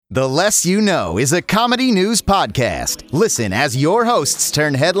The Less You Know is a comedy news podcast. Listen as your hosts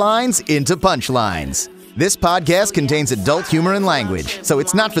turn headlines into punchlines. This podcast contains adult humor and language, so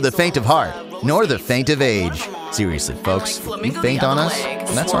it's not for the faint of heart, nor the faint of age. Seriously, folks, if you faint on us,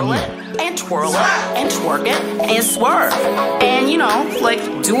 that's on you. And twirl it, and twerk it, and swerve. And,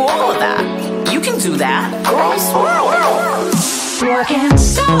 do all of that. You can do that. Girl, swirl. Working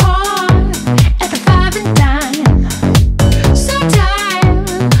so hard at the 5 and dime. So tired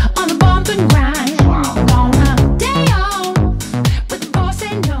on the bump and grind. Gonna day off with the boss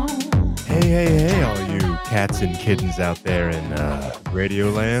and no. Hey, all you cats and kittens out there in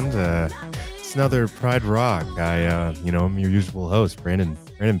Radioland. It's another Pride Rock. I'm your usual host, Brandon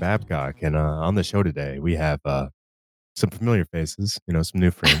Babcock. And on the show today, we have some familiar faces, some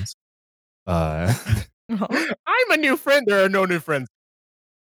new friends. I'm a new friend. There are no new friends.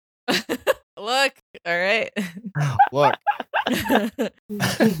 Look, all right. Look.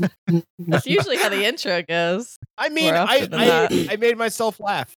 That's usually how the intro goes. I mean, I made myself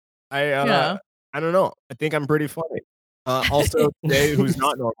laugh. I don't know. I think I'm pretty funny. Also, today, who's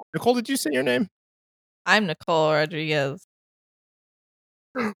not normal? Nicole, did you say your name? I'm Nicole Rodriguez.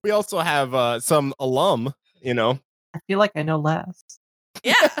 We also have some alum, I feel like I know less.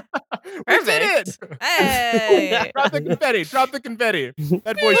 Yeah. We did it! Hey. Drop the confetti.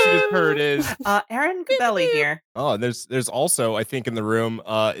 That voice you just heard is Erin Cabelly here. Oh, there's also, I think, in the room,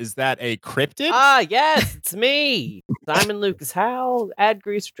 is that a cryptid? Yes, it's me, Simon Lucas Howe, Ad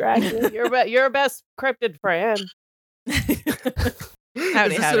Grease Dragon. You're a best cryptid friend. Howdy, is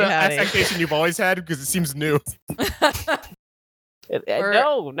this howdy. an affectation you've always had? Because it seems new.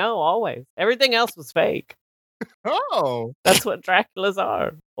 No, always. Everything else was fake. Oh. That's what Draculas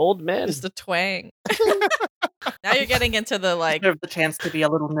are. Old men. Just a twang. Now you're getting into the Deserve the chance to be a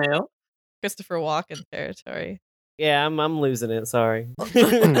little new. Christopher Walken territory. Yeah, I'm losing it. Sorry. I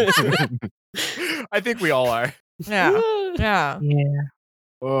think we all are. Yeah.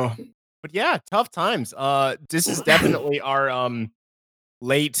 Oh. But yeah, tough times. This is definitely our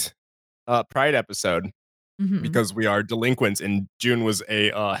late Pride episode. Mhm. Because we are delinquents, and June was a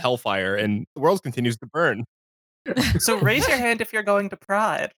hellfire, and the world continues to burn. So raise your hand if you're going to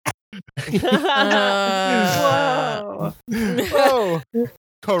Pride. Whoa.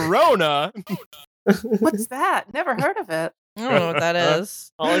 Corona. What's that? Never heard of it. I don't know what that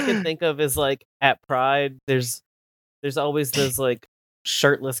is. All I can think of is at Pride, there's always those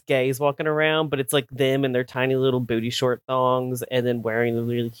shirtless gays walking around, but it's them in their tiny little booty short thongs and then wearing the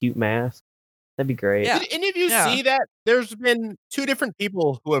really cute mask. That'd be great. Yeah. Did any of you see that? There's been two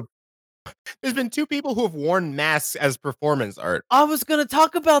people who have worn masks as performance art. I was gonna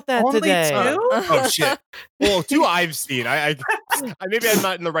talk about that Only today. two? Oh shit! Well, two I've seen. I maybe I'm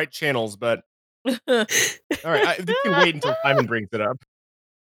not in the right channels, but all right. You can wait until Simon brings it up.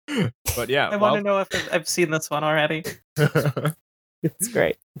 But yeah, I want to know if I've seen this one already. It's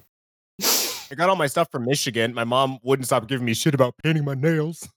great. I got all my stuff from Michigan. My mom wouldn't stop giving me shit about painting my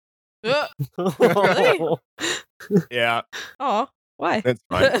nails. Really? Yeah. Oh, why? That's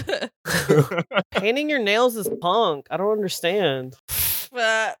fine. Painting your nails is punk. I don't understand.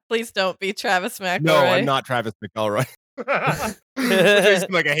 Please don't be Travis McElroy. No, I'm not Travis McElroy. I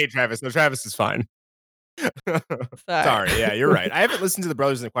hate Travis. No, Travis is fine. Sorry. Yeah, you're right. I haven't listened to the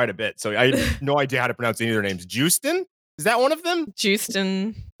brothers in quite a bit, so I have no idea how to pronounce any of their names. Justin? Is that one of them?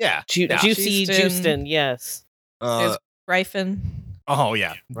 Justin. Yeah. Juicy Justin, yes. There's Gryphon. Oh,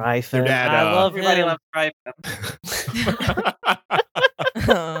 yeah. Rife. Your dad, I love Everybody him. loves Pride.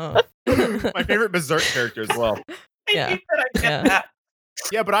 My favorite Berserk character as well. Yeah. I get that.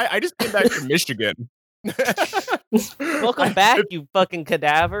 Yeah, but I just came back from Michigan. Welcome back, you fucking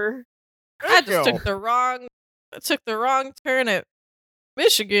cadaver. I just took the wrong turn at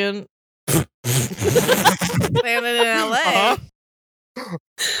Michigan. Landed in LA. Uh-huh.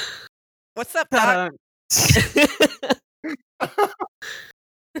 What's up, Doc?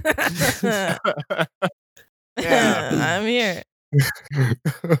 Yeah. I'm here.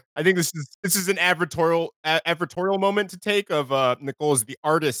 I think this is an advertorial moment to take of Nicole as the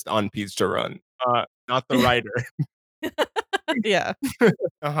artist on Pizza Run, not the writer. Yeah.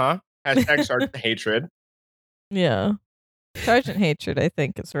 Hashtag Sergeant Hatred. Yeah. Sergeant Hatred, I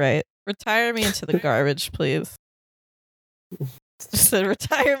think, is right. Retire me into the garbage, please. Just said,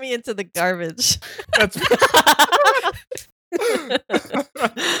 retire me into the garbage. That's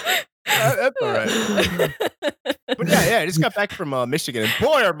that's all right. But yeah, I just got back from Michigan, and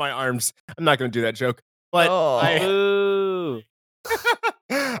boy, are my arms. I'm not going to do that joke, but Ooh.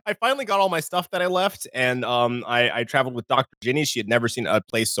 I finally got all my stuff that I left, and I traveled with Dr. Ginny. She had never seen a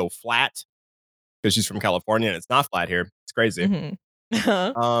place so flat because she's from California, and it's not flat here. It's crazy. Mhm.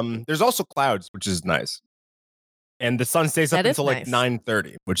 There's also clouds, which is nice. And the sun stays up That is until like nice.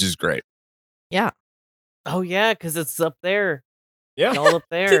 9:30, which is great. Yeah. Oh yeah, because it's up there, Yeah. all up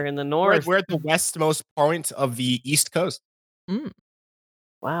there in the north. We're at the westmost point of the East Coast. Mm.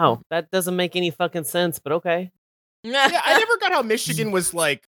 Wow, that doesn't make any fucking sense, but okay. Yeah, I never got how Michigan was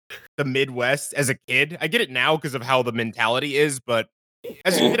like the Midwest as a kid. I get it now because of how the mentality is, but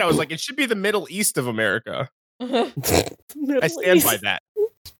as a kid, I was like, it should be the Middle East of America. I stand by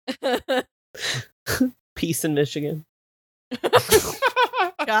that. Peace in Michigan.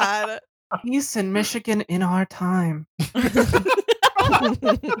 God. Peace in Michigan in our time.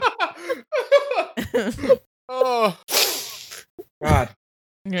 Oh, God.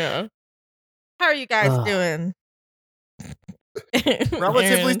 Yeah. How are you guys Ugh. doing?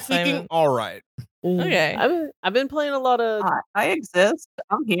 Relatively Erin, speaking, Simon. all right. Okay. I've been playing a lot of I exist.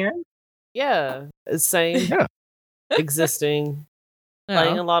 I'm here. same Yeah. existing.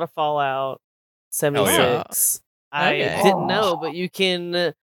 Playing a Oh. lot of Fallout 76. I Okay. didn't know, but you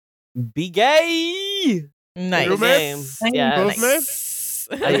can be gay. Nice. In the game. Yeah. Nice.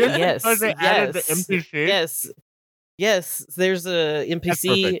 Yes. Because they added the Yes. NPC? Yes. There's a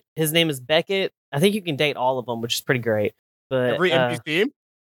NPC. perfect. His name is Beckett. I think you can date all of them, which is pretty great. But Every NPC?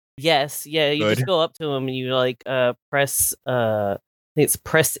 yes, yeah, you just Good. go up to him and you like press I think it's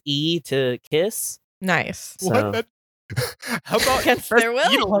press E to kiss. Nice. So What? That- How about Against press their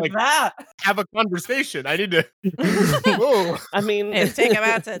will? E to, Like like, that. have a conversation? I need to. Whoa. I mean, And take him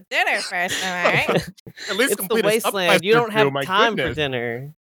out to dinner first, am I right? At least it's the complete a wasteland. You subclass don't or have two, my time for goodness.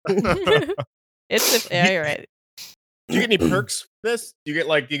 dinner. Yeah, you're right. Do you get any perks for this? Do you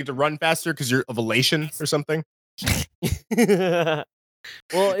get to run faster because you're of elation or something?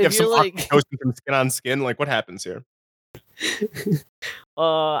 Well, You have if some you're like, oxytocin from skin on skin. Like, what happens here?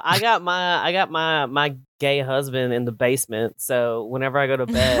 I got my gay husband in the basement, so whenever I go to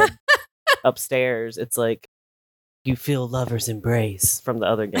bed upstairs, it's like you feel lover's embrace from the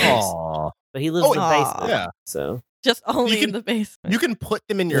other games. Aw. But he lives in the Aw. basement, Yeah. so Just only can- in the basement. You can put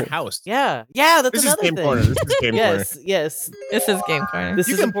them in your house. yeah, that's This is another game thing. corner. This is game corner. Yes, This is game corner. this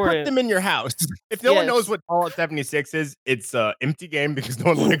You is can important. put them in your house. If no one Yes. knows what Fallout 76 is, it's an empty game because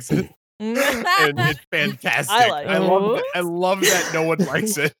no one likes it. And it's fantastic. I like I it. love that. I love that no one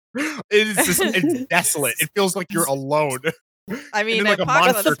likes it. It is just it's desolate. It feels like you're alone. I mean, and then, like, a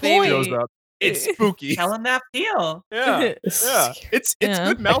Apocalypse monster Baby. shows up. It's spooky. Telling that feel. Yeah. Yeah. It's Yeah.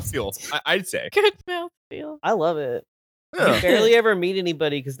 good mouthfeel, I'd say. Good mouthfeel. I love it. Yeah. You barely ever meet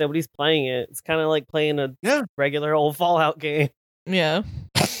anybody because nobody's playing it. It's kind of like playing a Yeah. regular old Fallout game Yeah.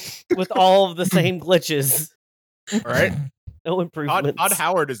 with all of the same glitches. All right. No improvements. Todd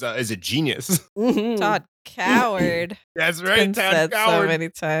Howard is a genius. Mhm. Todd Coward. That's Been right, Todd said so Howard. many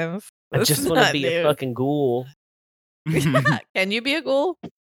times. I This just is want to not be a new. fucking ghoul. Can you be a ghoul?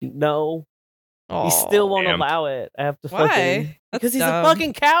 No, Oh, he still won't damn. allow it. I have to Why? fucking That's because he's dumb. a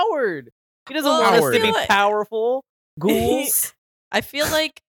fucking coward. He doesn't Well, want I us to feel be like- powerful ghouls. I feel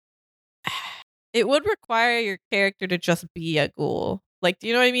like it would require your character to just be a ghoul. Like, do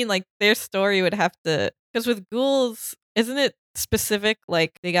you know what I mean? Like, their story would have to. Because with ghouls, isn't it specific?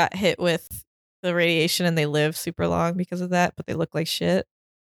 Like, they got hit with the radiation and they live super long because of that, but they look like shit.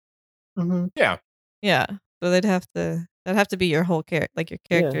 Mm-hmm. Yeah. Yeah. So that'd have to be your whole character, like your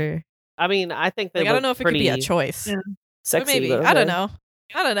Yeah. character. I mean, I think they Like, I don't look know if it could be a pretty choice. Yeah. sexy. But maybe. but I don't okay. know.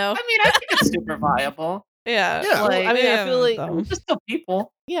 I don't know. I mean, I think it's super viable. Yeah. Yeah. Like, I mean, I feel like dumb. Just still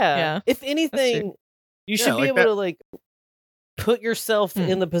people. yeah. Yeah, If anything, you should be like able that- to like put yourself Hmm.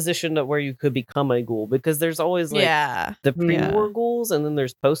 in the position that where you could become a ghoul because there's always like yeah. the Yeah. pre-war ghouls and then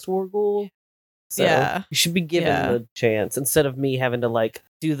there's post-war ghoul. So Yeah. you should be given Yeah. the chance instead of me having to like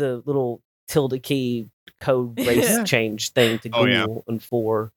do the little tilde key code race Yeah. change thing to Oh, yeah. ghoul and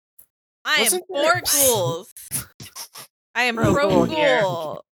 4. I am Wasn't for there- ghouls. I am Pro pro ghoul here.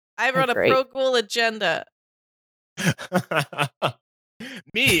 ghoul. I run a Great. pro ghoul agenda.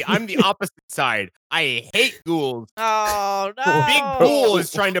 Me, I'm the opposite side. I hate ghouls. Oh no! Big Ghoul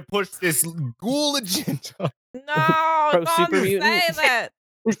is trying to push this ghoul agenda. No! Pro Don't super say mutant. that.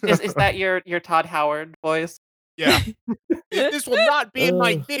 Is that your Todd Howard voice? Yeah. This will not be in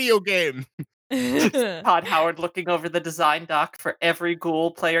my Ugh. video game. Todd Howard looking over the design doc for every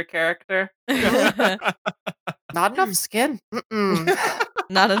ghoul player character. Not enough skin. Mm-mm.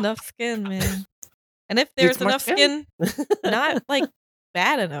 Not enough skin, man. And if Needs there's more enough skin. skin, not like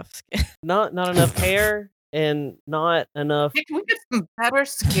bad enough skin. Not enough hair and not enough Hey, can we get some better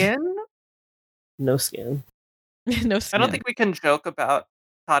skin? no skin. No I skin. don't think we can joke about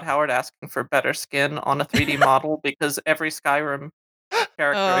Todd Howard asking for better skin on a 3D model because every Skyrim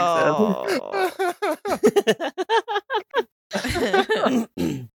character exists. Oh.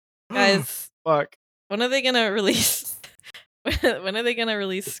 Guys, Fuck. when are they gonna release? When are they gonna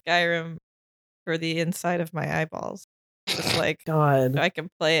release Skyrim for the inside of my eyeballs? Just like God. so I can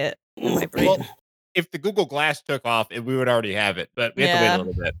play it in my brain. Well, if the Google Glass took off, we would already have it, but we have to wait a Yeah.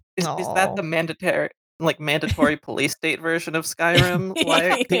 little bit. Is that the mandatory police state version of Skyrim?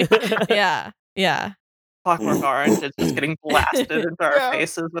 Like yeah. Clockwork Orange is just getting blasted into our Yeah.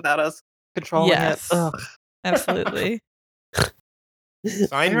 faces without us controlling Yes. it. Ugh. Absolutely.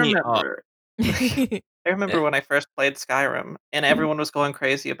 Sign me up. I remember when I first played Skyrim and everyone was going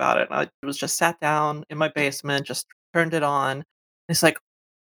crazy about it. And I was just sat down in my basement, just turned it on. And it's like,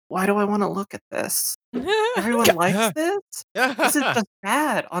 why do I want to look at this? Everyone likes this? This is just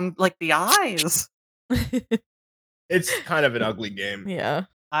bad on like the eyes. It's kind of an ugly game. Yeah.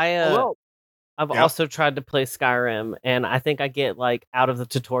 I've Yeah. also tried to play Skyrim, and I think I get like out of the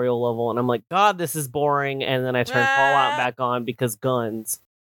tutorial level, and I'm like, God, this is boring. And then I turn Fallout back on because guns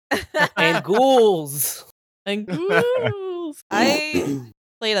and ghouls. And ghouls. I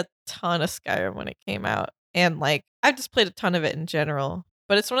played a ton of Skyrim when it came out. And like I've just played a ton of it in general.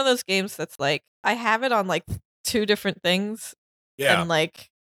 But it's one of those games that's like I have it on like 2 different things. Yeah. And like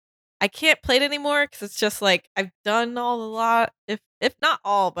I can't play it anymore because it's just like I've done a lot, if not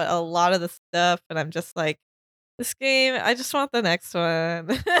all, but a lot of the stuff, and I'm just like, this game, I just want the next one.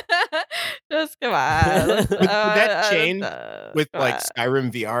 Just come on. Would that change with come like on.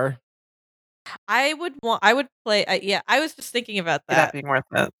 Skyrim VR? I would play. Yeah, I was just thinking about That that. being worth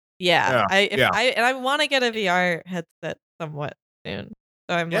it. Yeah, Yeah, I want to get a VR headset somewhat soon.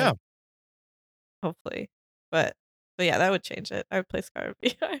 So I'm Yeah. like, hopefully, but yeah, that would change it. I would play Skyrim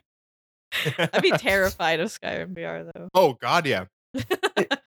VR. I'd be terrified of Skyrim VR though. Oh God, yeah.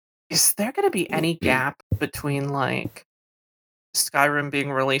 Is there going to be any gap between like Skyrim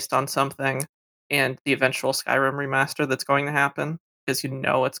being released on something and the eventual Skyrim remaster that's going to happen? Because you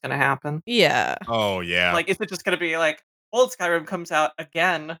know it's going to happen. Yeah. Oh yeah. Like, is it just going to be like old Skyrim comes out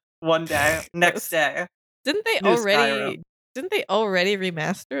again one day, next day? Didn't they New already? Skyrim. Didn't they already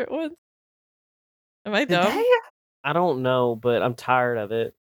remaster it once? Am I Did dumb? they? I don't know, but I'm tired of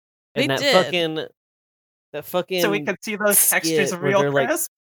it. They And did. that fucking So we could see those textures skit of where real they're like,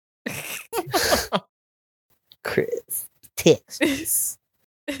 crisp? Chris textures.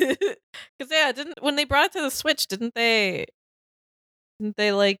 Because yeah, didn't when they brought it to the Switch, didn't they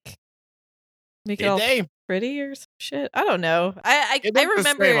like make it Did all they? pretty or some shit? I don't know. I It I looked the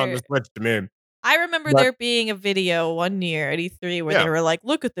same on remember the Switch to me. I remember But- there being a video one year at E3 where Yeah. they were like,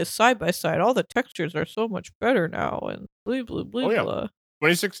 "Look at this side by side. All the textures are so much better now." And blah blah blah Oh, yeah. blah.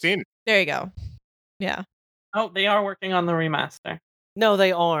 2016. There you go. Yeah. Oh, they are working on the remaster. No,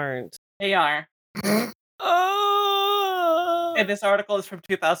 they aren't. They are. Oh, And this article is from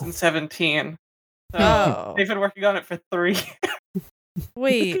 2017. So Oh. they've been working on it for 3 years.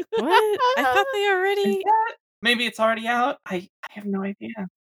 Wait, what? I thought they already. Maybe it's already out. I have no idea.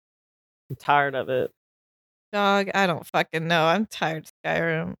 I'm tired of it. Dog, I don't fucking know. I'm tired of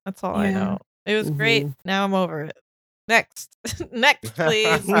Skyrim. That's all I Yeah. know. It was great. Mhm. Now I'm over it. Next. Next,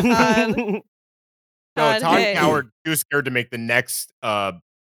 please. Todd. No, Todd, Todd hey. Howard too scared to make the next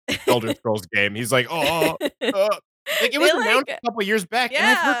Elder Scrolls game. He's like, like it They was like announced it. a couple years back, and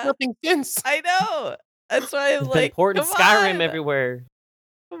I've Yeah. heard nothing since. I know. That's why I'm It's been like, porting come Skyrim on. everywhere.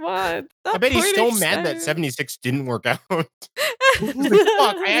 Come on. I Stop bet he's so porting mad that Skyrim. 76 didn't work out. He's like,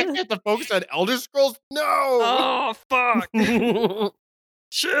 fuck, I actually have to focus on Elder Scrolls? No! Oh, fuck.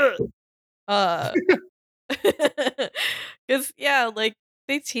 Shit! Because, yeah, like,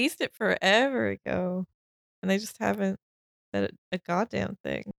 they teased it forever ago. And they just haven't said a goddamn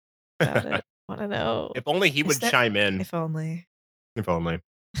thing about it. I don't know. If only he would that- chime in. If only. If only.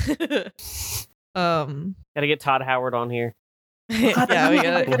 Um. Gotta get Todd Howard on here. Yeah, we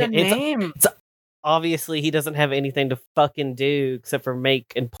got got a It's- name. Obviously, he doesn't have anything to fucking do except for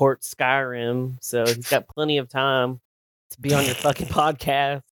make and port Skyrim, so he's got plenty of time to be on your fucking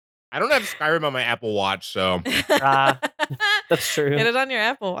podcast. I don't have Skyrim on my Apple Watch, so. That's true. Get it on your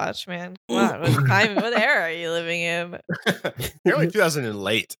Apple Watch, man. Come on. What era are you living in? Apparently 2000 and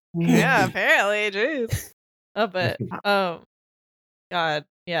late. Yeah, apparently, jeez. Oh, but God,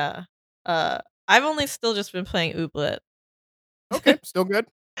 yeah. I've only still just been playing Ooblet. Okay, still good.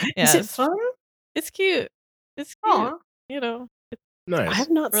 Yeah, Is it fun? it's cute. It's cute. Aw. You know, I Nice. have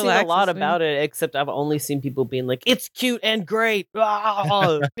not seen a Relaxes lot me. about it, except I've only seen people being like, "It's cute and great."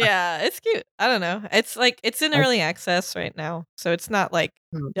 Ah! yeah, it's cute. I don't know. It's like it's in early access right now, so it's not like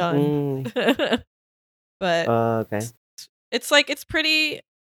done. Mm, But okay. it's like it's pretty.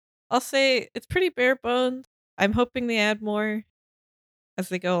 I'll say it's pretty bare bones. I'm hoping they add more as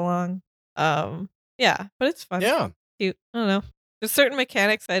they go along. Yeah, but it's fun. Yeah. cute. I don't know. There's certain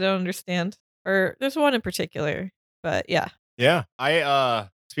mechanics I don't understand, or there's one in particular. But yeah. Yeah. I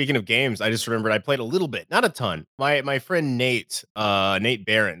speaking of games, I just remembered I played a little bit, not a ton. My friend Nate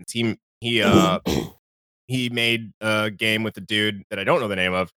Barons, he made a game with a dude that I don't know the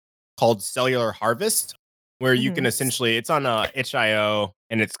name of called Cellular Harvest, where you can essentially, it's on itch.io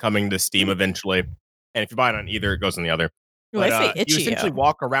and it's coming to Steam eventually. And if you buy it on either, it goes on the other. Ooh, I say You essentially itch.io.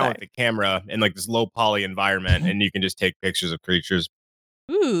 walk around Sorry. with the camera in like this low poly environment, and you can just take pictures of creatures.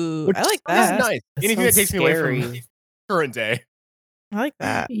 Ooh, Which I like is that. nice. That Anything that sounds takes me away from scary. current day. I like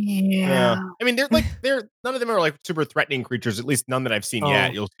that. Yeah. I mean, they're none of them are like super threatening creatures. At least none that I've seen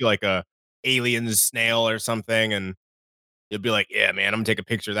yet. Oh. You'll see like a alien snail or something, and you'll be like, "Yeah, man, I'm gonna take a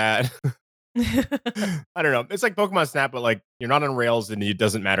picture of that." I don't know. It's like Pokemon Snap, but like you're not on rails, and it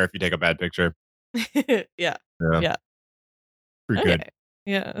doesn't matter if you take a bad picture. Yeah. Yeah, Yeah. pretty Okay. good.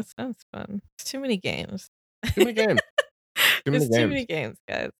 Yeah, that sounds fun. There's too many games. Too many games. Too many There's too many games. games,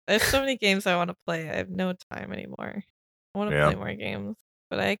 guys. I have so many games I want to play. I have no time anymore. I want to Yeah. play more games,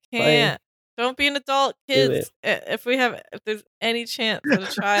 but I Play. can't. Don't be an adult, Do kids. If there's any chance that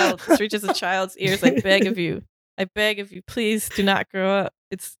a child this reaches a child's ears, I beg of you. I beg of you, please do not grow up.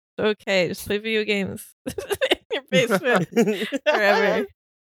 It's okay. Just play video games in your basement forever.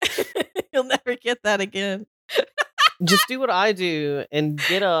 You'll never get that again. Just do what I do and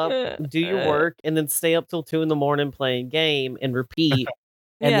get up, do your work, and then stay up till 2 a.m. playing game and repeat,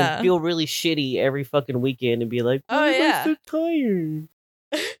 and Yeah. then feel really shitty every fucking weekend and be like, Oh, "Why am I yeah. so tired?"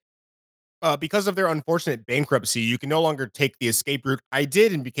 Because of their unfortunate bankruptcy, you can no longer take the escape route I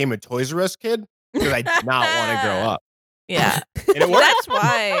did and became a Toys R Us kid because I did not want to grow up. Yeah. And it worked. That's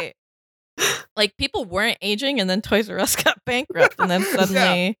why like people weren't aging and then Toys R Us got bankrupt and then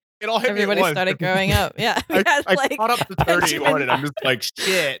suddenly It all hit everybody me at once. started growing up. Yeah. We had I like caught up to 31 and I'm just like,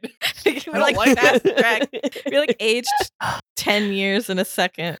 shit. we don't like like fast track. We like aged 10 years in a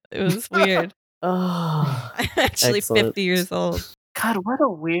second. It was weird. Oh, I'm actually Excellent. 50 years old. God, what a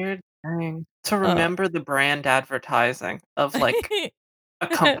weird thing to remember the brand advertising of like a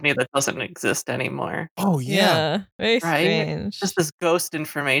company that doesn't exist anymore. Oh, Yeah. Very Right? strange. Just this ghost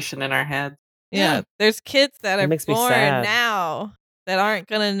information in our heads. Yeah. There's kids that It are makes me born sad. now that aren't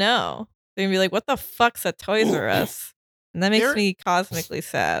gonna know. They're gonna be like, what the fuck's a Toys R Us? And that makes There- me cosmically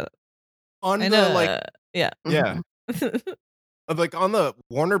sad. On I the, know. like, Yeah. yeah. Of like on the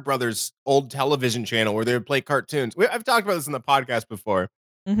Warner Brothers old television channel where they would play cartoons. I've talked about this in the podcast before,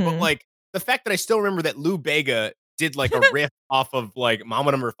 but Mhm. like the fact that I still remember that Lou Bega did like a riff off of like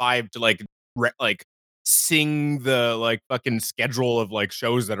Mama Number 5 to like sing the like fucking schedule of like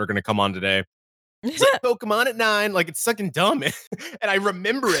shows that are going to come on today. It's like Pokemon at 9, like it's fucking dumb, and I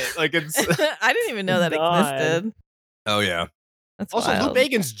remember it. Like it's I didn't even know that God. existed. oh yeah. That's Also, wild. Lou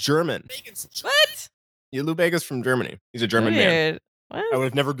Bega's German. What? Yeah, Lou Bega's from Germany. He's a German man. Weird. What? I would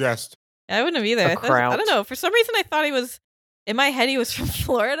have never guessed. I wouldn't have either. A I don't kraut. know. For some reason, I thought he was. In my head, he was from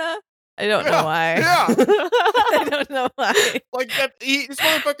Florida. I don't know why. Yeah. I don't know why. Like that, this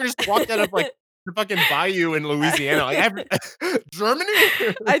motherfucker just walked out of like the fucking bayou in Louisiana. Like, Germany?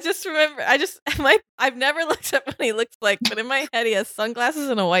 I just remember. I've never looked at what he looks like, but in my head, he has sunglasses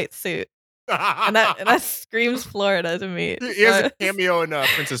and a white suit, and that screams Florida to me. He has a cameo in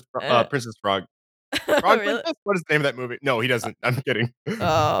Princess Frog. Frog Oh, really? Princess? What is the name of that movie? No, he doesn't. I'm kidding.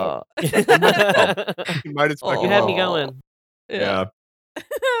 Oh. He might as fucking You had me well. going. Yeah.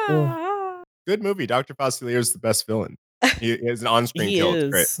 Good movie. Dr. Facilier is the best villain. He has an on-screen He kill. It's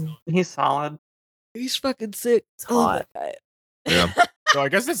great. is. He's solid. He's fucking sick. It's hot. Yeah. So I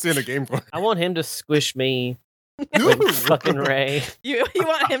guess that's the end of game for I want him to squish me Ooh. with fucking Ray. You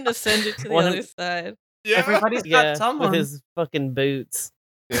want him to send you to the Want him- other side. Yeah. Everybody's Yeah, got someone. with his fucking boots.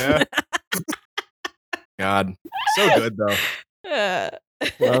 Yeah. God. So good though.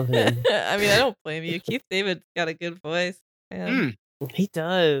 Love him. I mean, I don't blame you. Keith David's got a good voice. Yeah. Mm. He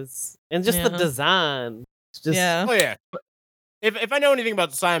does, and just the Yeah. design. It's just Yeah. Oh yeah. If I know anything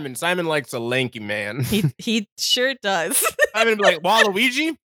about Simon likes a lanky man. He sure does. Simon be like,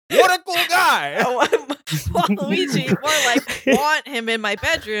 Waluigi? What a cool guy. Waluigi, more like want him in my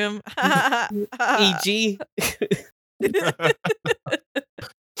bedroom. E.G.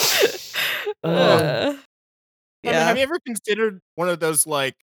 Uh, yeah. Have you ever considered one of those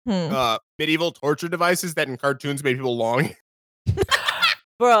like medieval torture devices that in cartoons made people long?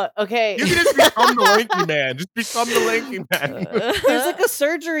 Bro, okay. You can just become the lanky man. Just become the lanky man. There's like a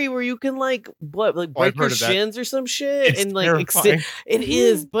surgery where you can like I've break your heard of that. shins or some shit It's and like terrifying. extend. It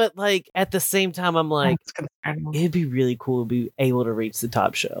is, but like at the same time, I'm like, It's concerning. it'd be really cool to be able to reach the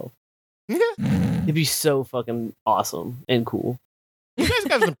top shelf. Yeah. It'd be so fucking awesome and cool. You guys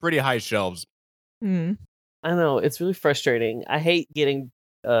got some pretty high shelves. Hmm. I know it's really frustrating. I hate getting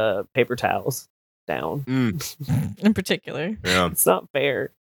paper towels down. In particular. Yeah. It's not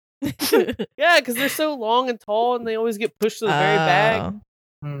fair. Yeah, because they're so long and tall, and they always get pushed to the very back. Oh,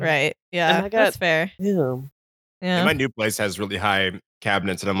 Mm. right. Yeah, And I that's got- fair. Yeah. Yeah. And my new place has really high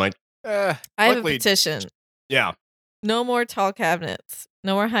cabinets, and I'm like, I have a luckily, petition. yeah. No more tall cabinets.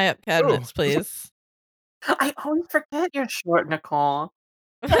 No more high up cabinets, please. I always forget you're short, Nicole.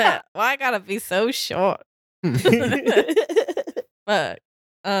 Why I gotta be so short? But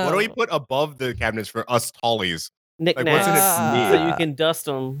What do we put above the cabinets for us tallies? Knickknacks, what's in it for me? so you can dust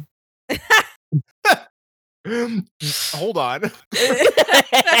them. Hold on.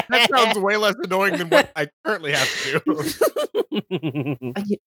 That sounds way less annoying than what I currently have to do.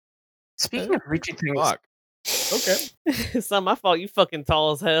 Speaking of reaching things, Fuck. Okay. It's not my fault. You fucking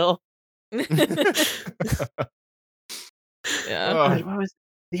tall as hell. Yeah. God, what was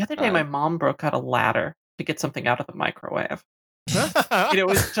the other day? My God. mom broke out a ladder to get something out of the microwave. And it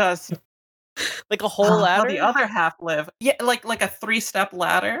was just Like a whole how ladder. the other half live. Yeah, like a 3-step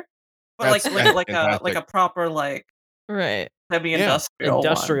ladder, but That's like a fantastic. proper like Right. semi-industrial. one.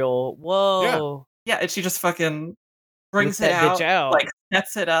 Industrial. Whoa. Yeah, and she just fucking brings Whip it that bitch out. like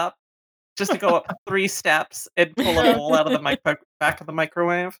sets it up, just to go up 3 steps and pull a bowl out of the back of the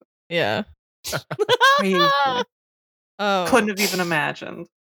microwave. Yeah. Crazy. Oh. Couldn't have even imagined.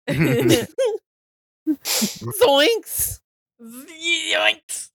 Zoinks.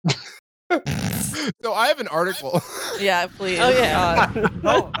 Yoinks. So I have an article. Yeah, please. Oh, yeah. God.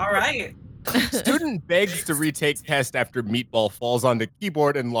 Oh, all right. Student begs to retake test after meatball falls onto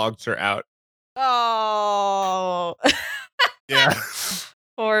keyboard and logs her out. Oh. Yeah.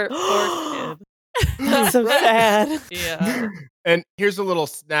 Poor kid. That's so sad. Yeah. And here's a little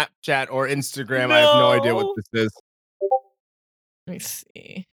Snapchat or Instagram. I have no idea what No. this is. Let me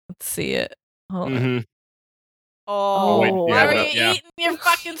see. Let's see it. Hold on. Mhm. Oh, wait, why yeah, were but- you yeah. eating your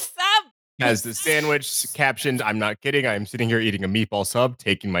fucking sub? Has the sandwich captioned, I'm not kidding. I am sitting here eating a meatball sub,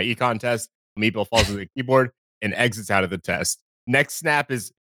 taking my econ test. Meatball falls on the keyboard and exits out of the test. Next snap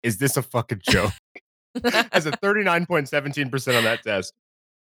is this a fucking joke? Has a 39.17% on that test.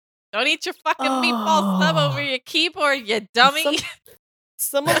 Don't eat your fucking meatball sub over Oh. your keyboard, you dummy.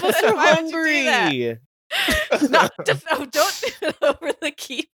 Some of us are Why would you do that? hungry. No, don't do it over the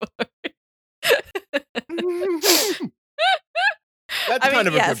keyboard. That's I mean, kind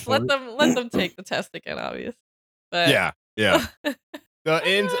of a yes, good point. let them take the test again, obvious. But Yeah. They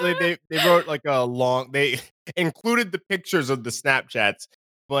wrote like a long. They included the pictures of the Snapchats,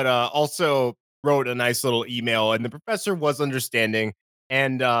 but also wrote a nice little email. And the professor was understanding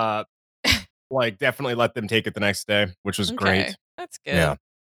and like definitely let them take it the next day, which was okay, great. that's good. Yeah,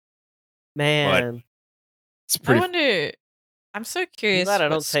 Man. it's I pretty. wonder. I'm so curious. glad I what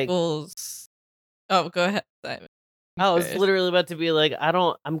don't take- schools. Oh, go ahead, Simon. I was Finish. literally about to be like,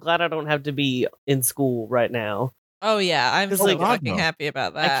 I'm glad I don't have to be in school right now. Oh yeah, I'm 'Cause, so like, fucking no. happy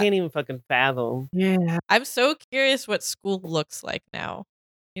about that. I can't even fucking fathom. Yeah. I'm so curious what school looks like now.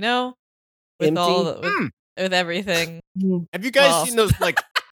 You know, with all Empty? the, with everything. Have you guys Well- seen those like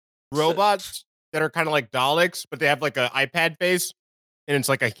robots that are kind of like Daleks, but they have like an iPad face and it's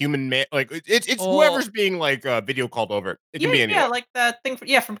like a human man? Like it's Oh. whoever's being like video called over. It can be anyone. Yeah, like that thing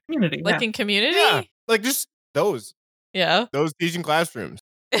from Community. Like yeah. in Community. Yeah, like just those Yeah. teaching classrooms.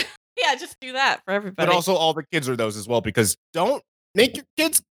 Yeah, just do that for everybody. But also all the kids are those as well because don't make your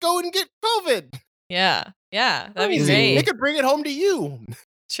kids go and get COVID. yeah, that'd be Crazy. great. They could bring it home to you.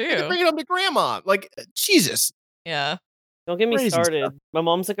 They could True. bring it home to grandma. Like Jesus. Yeah. Don't get me Crazy started. stuff. My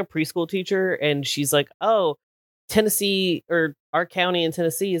mom's like a preschool teacher, and she's like, "Oh, Tennessee or our county in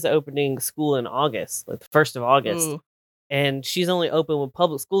Tennessee is opening school in August, like the 1st of August, Ooh. and she's only open when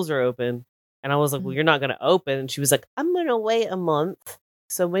public schools are open." And I was like, "Well, you're not going to open." And she was like, "I'm going to wait a month,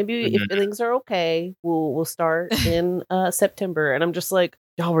 so maybe if things are okay, we'll start in September." And I'm just like,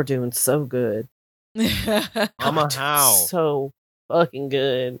 "Y'all were doing so good, Mama, how? so fucking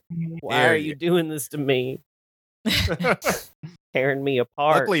good. Why Dare are you." you doing this to me, tearing me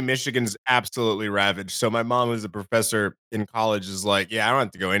apart?" Luckily, Michigan's absolutely ravaged. So my mom, who's a professor in college, is like, "Yeah, I don't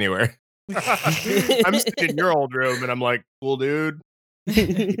have to go anywhere. I'm sitting in your old room," and I'm like, "Cool, dude."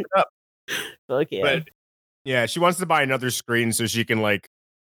 Fuck yeah. But yeah, she wants to buy another screen so she can like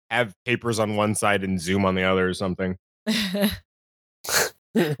have papers on one side and Zoom on the other or something.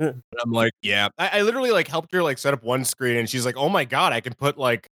 And I'm like, yeah. I literally like helped her like set up one screen, and she's like, "Oh my god, I can put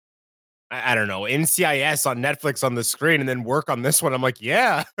like I don't know NCIS on Netflix on the screen and then work on this one." I'm like,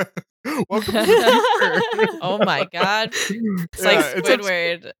 "Yeah, welcome to the future." Oh my god. It's Yeah, like it's such-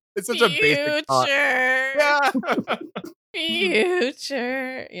 Squidward. It's such a basic thought. Future. Yeah.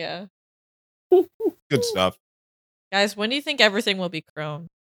 Future. Yeah. Good stuff. Guys, when do you think everything will be Chrome?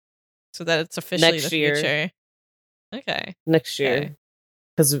 So that it's officially Next the year. future. Okay. Next year. Okay.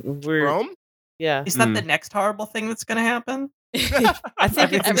 Because we're Chrome? yeah. Is that the next horrible thing that's going to happen? I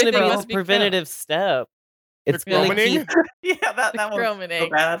think it's Everything gonna be must a be preventative step. It's The gonna chromating? keep Yeah, that The one's so chromating.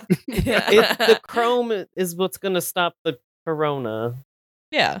 bad. the chrome is what's gonna stop the corona.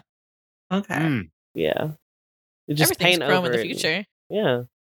 Yeah. Okay. Mm. Yeah. You just Everything's paint Chrome over in the it. future. Yeah.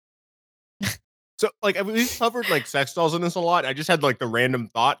 So, like, we've covered like sex dolls in this a lot. I just had like the random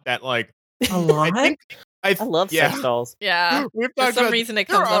thought that, like, A lot? I love yeah, sex dolls. Yeah. we've For talked some about- reason it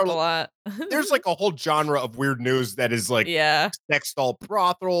there comes up are- a lot. There's like a whole genre of weird news that is like yeah. sex doll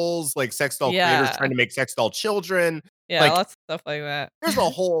brothels, like sex doll creators Yeah. trying to make sex doll children. Yeah, Like- lots of stuff like that. There's a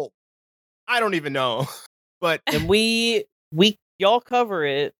whole, I don't even know, but And we y'all cover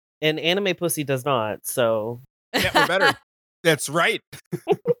it and anime pussy does not, so yeah, we're better. That's right.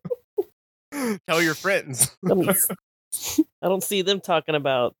 Tell your friends. I don't see them talking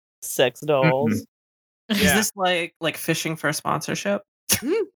about sex dolls. Is Yeah. this like fishing for sponsorship?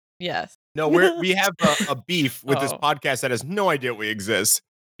 Yes. No, we have a beef with this Oh. podcast that has no idea we exist.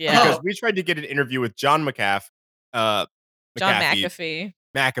 Yeah. Because we tried to get an interview with John John McAfee.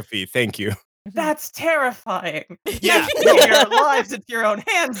 McAfee, thank you. That's terrifying. Yeah, You take your lives into your own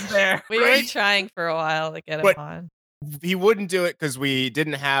hands there. We were Right? trying for a while to get him But- on. He wouldn't do it because we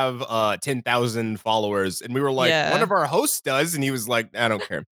didn't have 10,000 followers, and we were like, Yeah. one of our hosts does, and he was like, I don't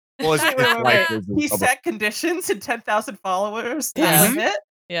care. Well, his Wait, wife wait. is in He trouble set conditions and 10,000 followers. Yeah. That's it? to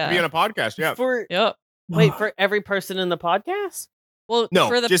be on Yeah. a podcast. Yeah, For Yep. wait, for every person in the podcast? Well, No,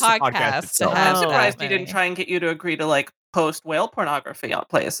 for the just the podcast podcast to itself. have I'm Oh. surprised that he didn't many. try and get you to agree to like post whale pornography on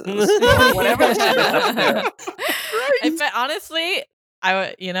places. Whatever this shit is up to. In fact, honestly, I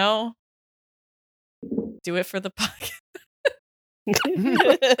would, do it for the podcast.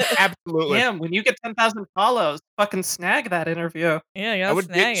 absolutely. Damn, when you get 10,000 follows, fucking snag that interview. Yeah, you I gotta would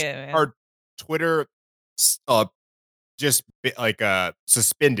snag get it, man. our Twitter just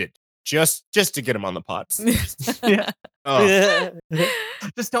suspended just to get him on the pod. Yeah. Oh,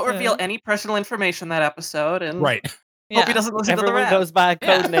 Just don't reveal any personal information that episode and right. hope yeah. he doesn't listen to the Everyone rap. goes by a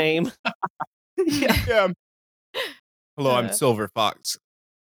Yeah. code name. Yeah. Yeah. Hello, I'm Yeah. Silver Fox.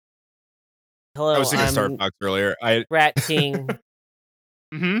 Hello, I was thinking Star I'm Fox earlier. Rat King.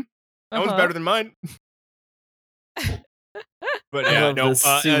 That one's Uh-huh. better than mine. But I yeah, love no. the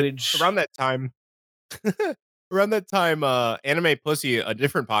sewage. Around that time, Anime Pussy, a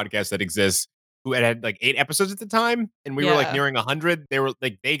different podcast that exists, who had like 8 episodes at the time, and we were like Yeah. nearing 100. They were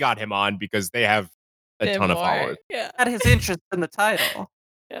like they got him on because they have a Bit ton of more. followers. Yeah. Had his interest in the title.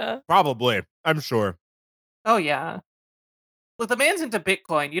 Yeah. Probably, I'm sure. Oh yeah. Look, the man's into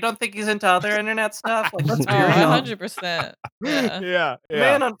Bitcoin. You don't think he's into other internet stuff? Like, let's be Oh, real. 100%. Yeah. Yeah, The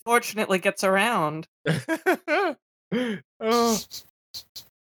man unfortunately gets around. Oh.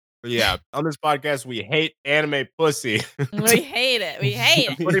 But yeah, on this podcast, we hate Anime Pussy. We hate it. We hate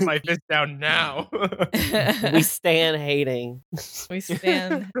I'm putting my fist down now. it. We stand hating. we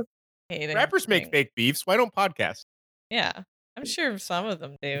stand hating. Rappers make things. fake beefs. Why don't podcasts? Yeah. I'm sure some of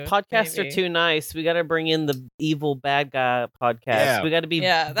them do. Podcasts maybe. are too nice. We got to bring in the evil bad guy podcast. Yeah. We got to be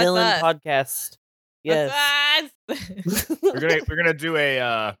Yeah, that's villain us. podcast. Yes. That's us. We're gonna do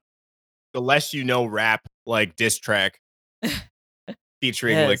a the less you know rap like diss track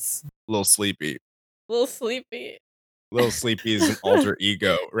featuring like Yes. Lil Sleepy. Little sleepy. Lil Sleepy is an alter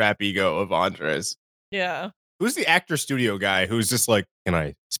ego, rap ego of Andres. Yeah. Who's the actor studio guy who's just like, can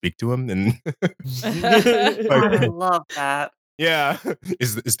I speak to him? And I love that. yeah,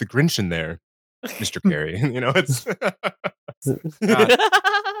 is the Grinch in there, Mr. Carey? It's God.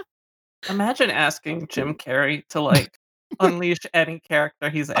 Imagine asking Jim Carrey to like unleash any character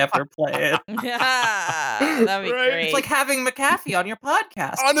he's ever played. Yeah. That'd be Right? great. It's like having McAfee on your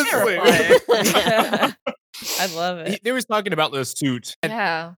podcast. Honestly. Terrifying. I love it. They was talking about the suit,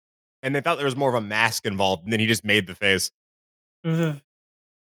 Yeah. and they thought there was more of a mask involved, and then he just made the face. Man,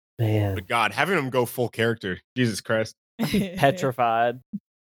 But God, having him go full character, Jesus Christ. petrified.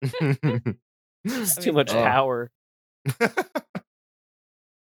 It's too much Oh. power.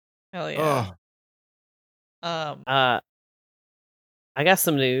 Hell yeah. Oh, I got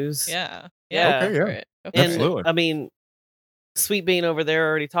some news. Yeah. Yeah. Okay, go for yeah. it. Go for And it. Absolutely. I mean, Sweet Bean over there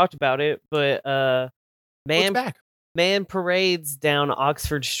already talked about it, but What's back? man parades down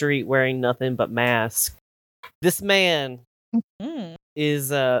Oxford Street wearing nothing but mask. This man Mm.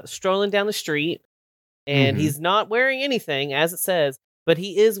 is strolling down the street and Mhm. he's not wearing anything as it says, but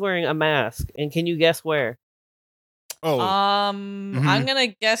he is wearing a mask. And can you guess where? Oh, I'm gonna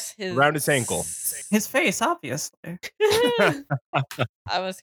guess his Around his ankle. His face, obviously. I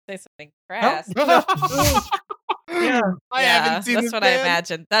was Say something crass. Yeah. I Yeah, haven't seen that's this what I man.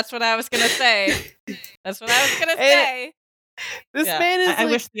 imagined. That's what I was gonna say. That's what I was gonna And- say. This Yeah. man is I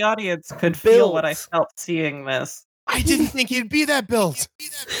like wish the audience could feel what I built. felt seeing this. I didn't think he'd be that built.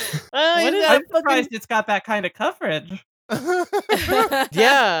 What What is is- I'm that fucking surprised it's got that kind of coverage.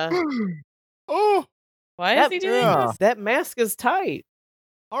 yeah? Oh, Why is That, he doing yeah. this? that mask is tight.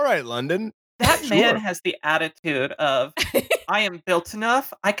 all right, London. That man Sure. has the attitude of, I am built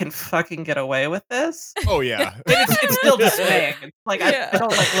enough, I can fucking get away with this. Oh yeah. But it's still dismaying. It's like, Yeah. I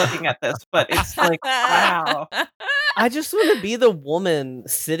don't like looking at this, but it's like, wow. I just want to be the woman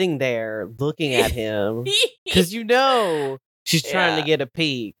sitting there looking at him because she's trying to Yeah. get a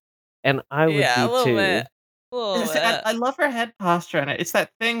peek, and I would Yeah, a be little too. bit. A little It's- bit. I love her head posture in it. It's that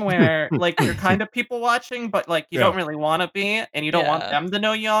thing where like you're kind of people watching, but like you Yeah. don't really want to be, and you don't want Yeah. them to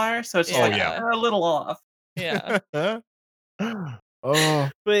know you are. So it's just Oh, like yeah. a little off. Yeah. Oh,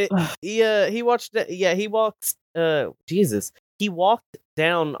 But he watched that. Yeah, he walks. Jesus, he walked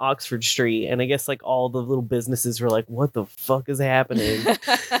down Oxford Street, and I guess like all the little businesses were like, "What the fuck is happening?"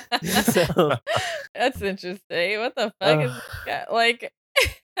 So, That's interesting. What the fuck is like?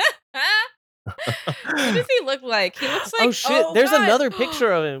 What does he look like? He looks like oh shit! There's God. another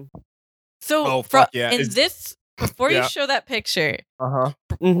picture of him. So Oh, fro- fuck yeah. in It's- this, before you Yeah. show that picture, uh-huh.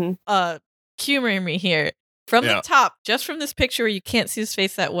 Mm-hmm. humor me here. From Yeah. the top, just from this picture where you can't see his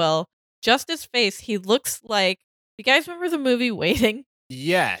face that well, just his face, he looks like. You guys remember the movie Waiting?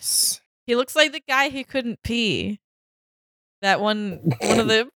 Yes. He looks like the guy who couldn't pee. That one of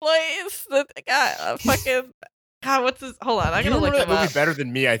the employees. The guy, fucking. God, what's his? Hold on, I'm You gonna look remember him that movie up. better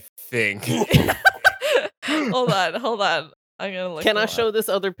than me, I think. hold on. I'm gonna look. Can I him show up. this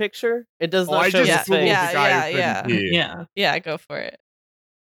other picture? It does Oh, not I show just his Googled face. Yeah. the guy who couldn't pee. Yeah. Yeah, go for it.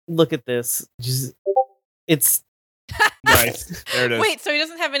 Look at this. Just, it's Nice. There it is. Wait, so he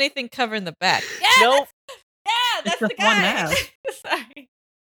doesn't have anything covering the back? Yeah, nope. that's just the one guy. mask. Sorry.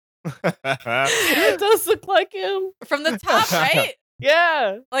 It does look like him. From the top, right?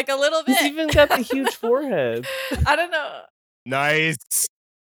 Yeah. Like a little He's bit. even got the huge forehead. I don't know. Nice.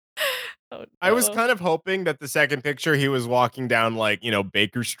 Oh, I was no. kind of hoping that the second picture he was walking down like,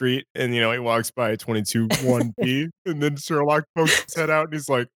 Baker Street and, he walks by 221B and then Sherlock pokes his head out and he's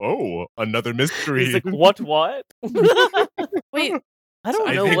like, oh, another mystery. He's like, what? Wait, I don't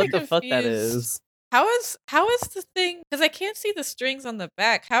I know think- what the fuck that confused. is. how is the thing? Because I can't see the strings on the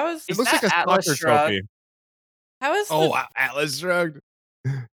back. How is It Is looks like a that Atlas soccer Shrugged? trophy. how is Oh, the, Atlas Shrugged.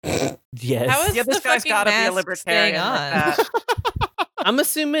 Yes. how is Yeah, this the guy's fucking got to be a mask libertarian. staying Like on? that. I'm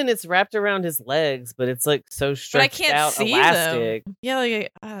assuming it's wrapped around his legs, but it's like so But I stretched can't out see elastic. them. Yeah, like,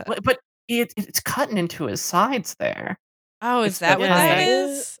 But it's cutting into his sides there. oh, is It's that the what Yeah, that is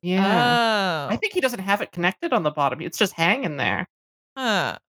that is? Yeah. Oh. I think he doesn't have it connected on the bottom. It's just hanging there.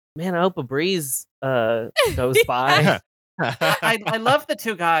 Huh. Man, I hope a breeze goes by. I love the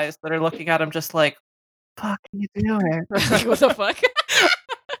two guys that are looking at him just like, fuck you doing? What the fuck?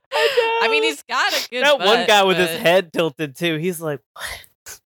 I mean, he's got a good that one butt, guy with his but- head tilted too. He's like,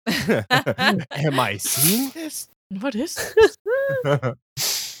 Am I seeing this? What is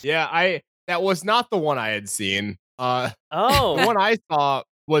this? Yeah, that was not the one I had seen. The oh, one I saw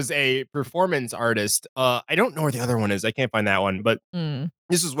was a performance artist. I don't know where the other one is. I can't find that one, but Hmm.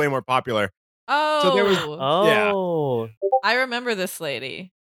 this was way more popular. Oh, there was- oh, I remember this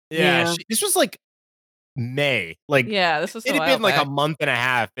lady. Yeah, Yeah. this was like May. Like Yeah, this was it a had while been like back. a month and a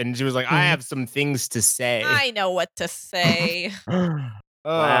half, and she was like, "I have some things to say." I know what to say.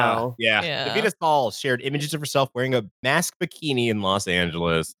 Wow. Yeah. Yeah. Davina Saul shared images of herself wearing a mask bikini in Los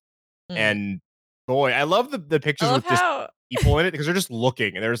Angeles, Mm. and boy, I love the I pictures love with just how people in it because they're just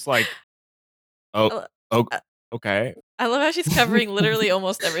looking and they're just like, "Oh, okay." I love how she's covering literally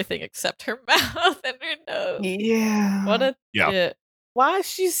almost everything except her mouth and her nose. Yeah. What a Yeah. shit. why is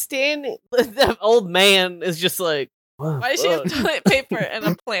she standing? The old man is just like, Why does she have toilet paper and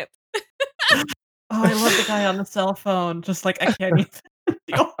a plant? Oh, I love the guy on the cell phone. Just like I can't even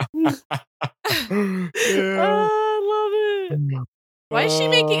deal. Yeah. I love it. Why is she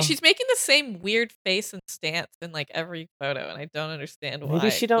making? Uh, She's making the same weird face and stance in like every photo, and I don't understand why.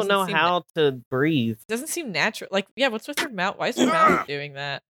 Maybe she don't Doesn't know seem how to breathe. Doesn't seem natural. Like, yeah, what's with her mouth? Why is her mouth doing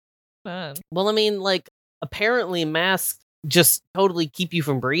that? Come Well, I mean, like apparently masks just totally keep you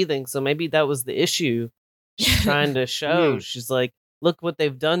from breathing. So maybe that was the issue. She's trying to show. She's like, look what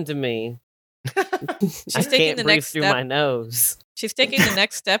they've done to me. I taking can't the breathe next through step. my nose. She's taking the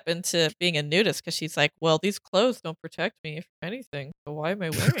next step into being a nudist because she's like, well, these clothes don't protect me from anything. So why am I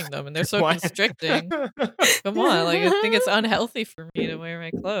wearing them? And they're so Why- constricting. Come on, like I think it's unhealthy for me to wear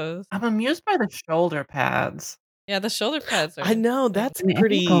my clothes. I'm amused by the shoulder pads. Yeah, the shoulder pads are. I know that's An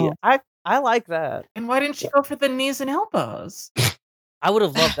pretty. ankle. I like that. And why didn't she go for the knees and elbows? I would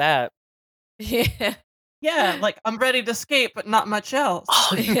have loved that. Yeah. Yeah, like I'm ready to skate, but not much else.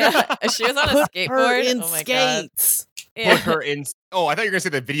 Yeah. She was on a Put her skateboard. in Oh my god. skates. Yeah. Put her in. Oh, I thought you were gonna say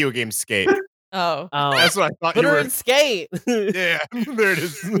the video game Skate. Oh. Oh, That's what I thought put you her were. in skate. Yeah, there it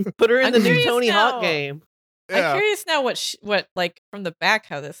is. Put her in I'm the new curious Tony now. Hawk game. I'm Yeah. curious now what like from the back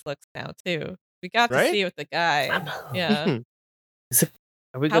how this looks now too. We got to Right? see it with the guy. Yeah.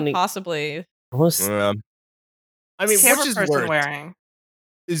 Are we How going to possibly? almost? I mean, Camera which is person worse? wearing.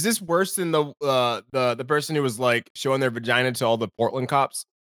 Is this worse than the person who was like showing their vagina to all the Portland cops?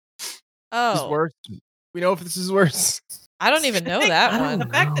 Is this Oh, worse? We know if this is worse. I don't even know I think that I don't The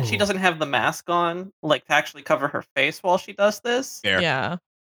one. fact that she No. doesn't have the mask on, like to actually cover her face while she does this. There. Yeah.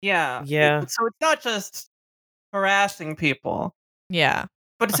 Yeah. Yeah. So it's not just harassing people, Yeah.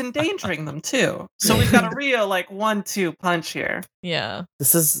 but it's endangering them too. So we've got a real like 1-2 punch here. Yeah.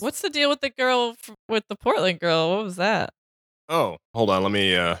 This is What's the deal with the girl with the Portland girl? What was that? Oh, hold on. Let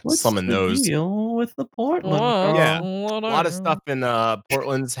me What's summon the those. deal with the Portland Whoa. girl? Yeah. What A lot of are- stuff in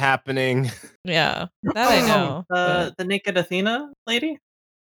Portland's happening. Yeah. That I know. The naked Athena lady?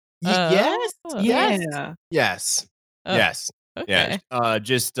 Yes. Oh. Yes. Yeah. Yes. Oh, Yes. Okay. Yeah.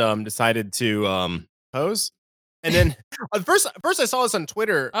 Just decided to pose. And then first I saw this on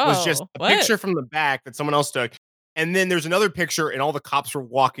Twitter was just Oh, a what? picture from the back that someone else took. And then there's another picture and all the cops were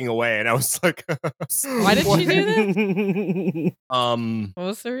walking away. And I was like, Why did she do that? that? What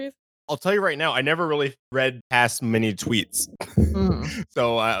was the reason? I'll tell you right now, I never really read past many tweets. Mm.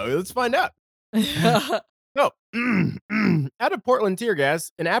 So let's find out. No. Out of Portland tear gas,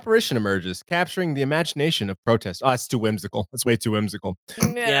 an apparition emerges, capturing the imagination of protest. Oh, it's too whimsical. That's way too whimsical.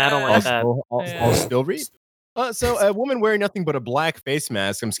 Yeah, I don't like that. I'll Yeah. still read. So a woman wearing nothing but a black face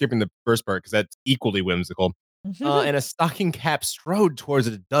mask. I'm skipping the first part because that's equally whimsical. And a stocking cap strode towards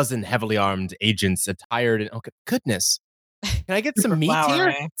a dozen heavily armed agents attired in. Oh, goodness. Can I get some meat here?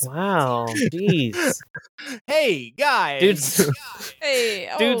 Flowery. Wow, jeez. Hey, guys. Dude's, Hey,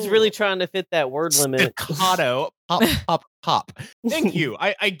 dude's really trying to fit that word limit. Staccato. Pop, pop, pop. Thank you.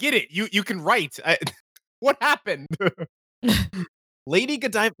 I get it. You can write. What happened? Lady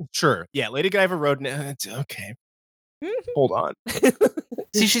Godiva. Sure. Yeah, Lady Godiva Road. Okay. Hold on.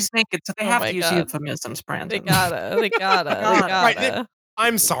 See, she's naked, so they Oh have my to use God. euphemisms, They Brandon. gotta. They Right, gotta.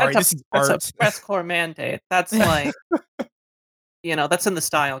 I'm sorry. That's This is a art. press corps mandate. That's like, that's in the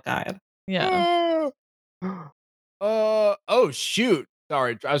style guide. Yeah. Oh shoot.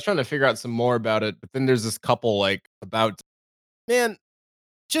 Sorry. I was trying to figure out some more about it, but then there's this couple like about man,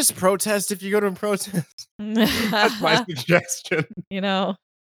 just protest if you go to a protest. That's my suggestion.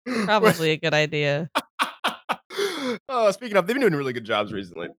 Probably a good idea. Oh, speaking of, they've been doing really good jobs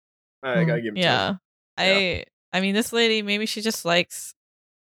recently. I gotta give them Yeah. Yeah. I mean, this lady, maybe she just likes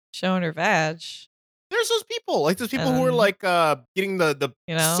showing her vag. There's those people, like those people who are like getting the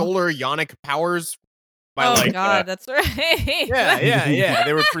solar ionic powers by Oh like God, that's right. yeah.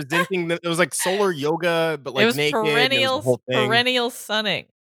 They were presenting it was like solar yoga, but like it was naked. It was the whole thing. perennial sunning.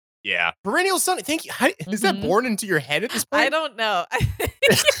 Yeah, perennial sun. Thank you. Is that born into your head at this point? I don't know. I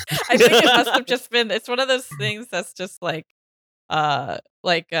think it must have just been. It's one of those things that's just like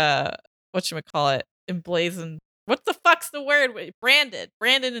whatchamacallit, emblazoned. What the fuck's the word? Branded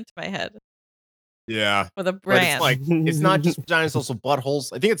into my head Yeah, with a but brand. it's like it's not just vaginas, it's also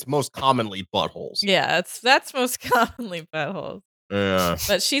buttholes. I think it's most commonly buttholes. Yeah, that's most commonly buttholes. Yeah,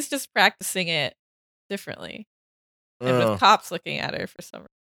 But she's just practicing it differently, and Oh. with cops looking at her for some reason.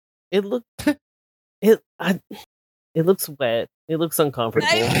 It looks wet. It looks uncomfortable.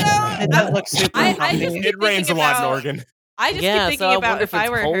 I know. It does look super I comfy. just keep It rains a thinking lot in about- Oregon. I just Yeah, keep so I thinking about wonder if if I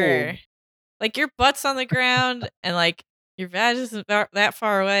it's were her. cold. Like your butt's on the ground and like your vag isn't that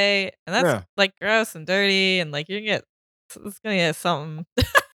far away, and that's Yeah. like gross and dirty, and like it's gonna get something.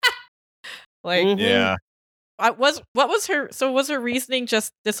 Like Mhm. Yeah, what was her? So was her reasoning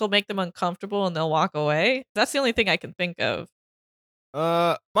just this will make them uncomfortable and they'll walk away? That's the only thing I can think of.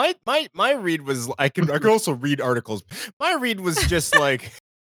 my read was I can also read articles. My read was just like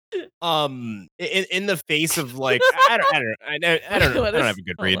in the face of like I don't know. I don't have a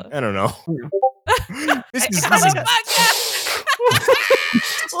good read. Hold on. I don't know. this is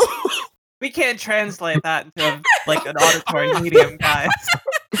We can't translate that into like an auditory medium, guys.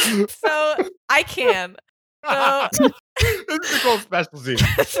 So I can. So, this is a cool specialty.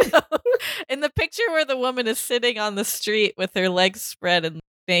 so, in the picture where the woman is sitting on the street with her legs spread and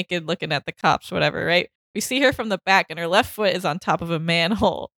naked looking at the cops, whatever, right? We see her from the back and her left foot is on top of a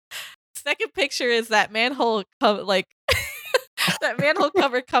manhole. Second picture is that manhole that manhole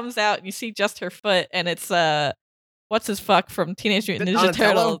cover comes out and you see just her foot and it's what's his fuck from Teenage Mutant Is it Ninja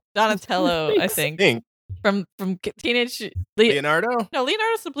Donatello? Turtles. Donatello, I think. From Teenage Leonardo? No,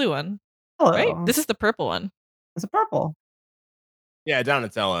 Leonardo's the blue one, Hello. right? This is the purple one. It's a purple. Yeah,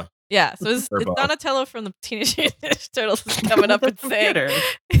 Donatello. Yeah, so it's Turbo. Donatello from the Teenage Mutant Ninja Turtles is coming up and saying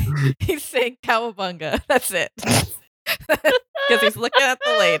he's saying cowabunga. That's it. Because he's looking at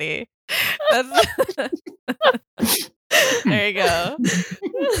the lady. There you go.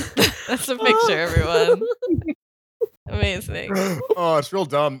 That's a picture, everyone. Amazing. Oh, it's real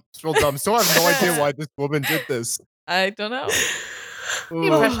dumb. It's real dumb. So I have no idea why this woman did this. I don't know. The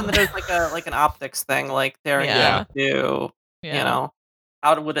impression that it was like an optics thing, like they're Yeah. gonna do, Yeah. you know,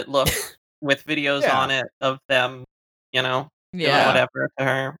 how would it look with videos Yeah. on it of them, you know, doing Yeah. whatever to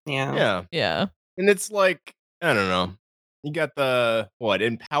her. Yeah. Yeah. Yeah. And it's like, I don't know. You got the,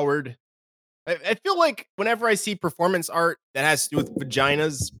 empowered. I feel like whenever I see performance art that has to do with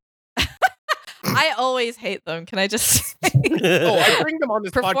vaginas, I always hate them. Can I just say? I bring them on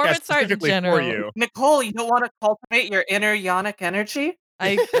this podcast Performance art in specifically for general. you. Nicole, you don't want to cultivate your inner yonic energy?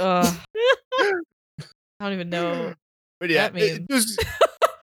 I don't even know But yeah, that means. it was.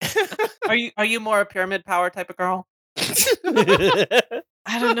 Are you more a pyramid power type of girl?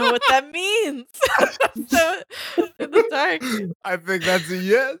 I don't know what that means. So in the dark. I think that's a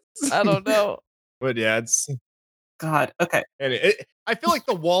yes. I don't know. But yeah, it's. God. Okay. And I feel like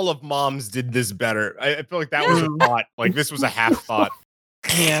the Wall of Moms did this better. I feel like that was a thought. Like this was a half thought.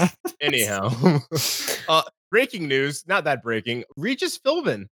 Yeah. Anyhow, breaking news. Not that breaking. Regis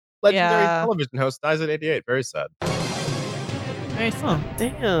Philbin, legendary Yeah. television host, dies at 88. Very sad. Very sad.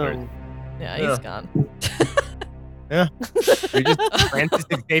 Damn. Yeah, Yeah. he's gone. Regis Francis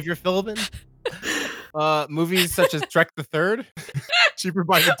Xavier Philbin. Movies such as Shrek the Third, cheaper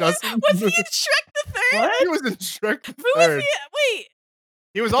by the dozen. Was he in Shrek the Third? What? He was in Shrek the Who was Third. he? Wait,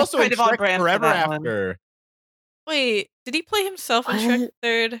 He was also in kind of on Shrek brand for Forever that one. After. wait. Did he play himself in Shrek the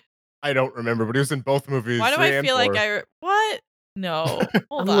Third? I don't remember, but he was in both movies. Why do 3 I and feel like 4. what? No.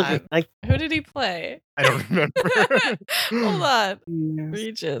 Hold I'm on. looking. Like, Who did he play? I don't remember. Hold on. Yes.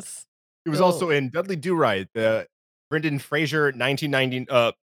 Regis. He was also in Dudley Do Right, the Brendan Fraser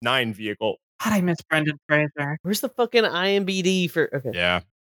 1999 vehicle. God, I miss Brendan Fraser. where's the fucking IMBD for? Okay. Yeah.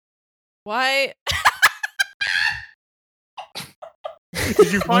 Why?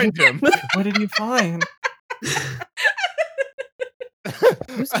 Did you find him? What did you find?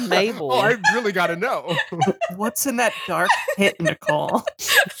 Who's Mabel? Oh, I really got to know. What's in that dark pit, Nicole?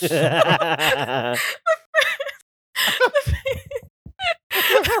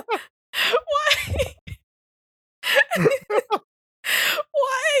 Why?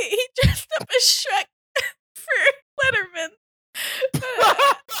 Why he dressed up as Shrek for Letterman?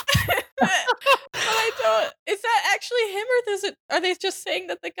 But I don't. Is that actually him, or are they just saying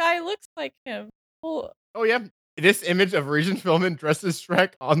that the guy looks like him? Well, Oh, yeah. This image of Regis Philbin dressed as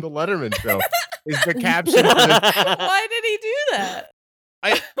Shrek on the Letterman show is the caption for this. why did he do that?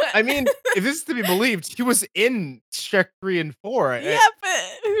 I mean, if this is to be believed, he was in Shrek 3 and 4. Yeah, but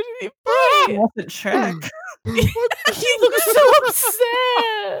who did he It play? wasn't Shrek. He looks so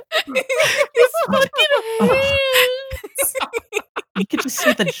upset. His fucking hands. You could just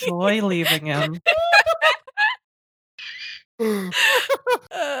see the joy leaving him.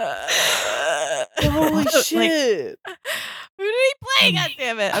 Holy Like- shit! Who did he play? God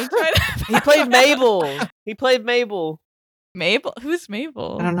damn it! I'm trying to. He played Mabel. He played Mabel. Mabel. Who's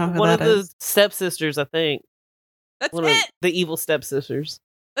Mabel? I don't know who One of that the is. stepsisters, I think. That's One of it. the evil stepsisters.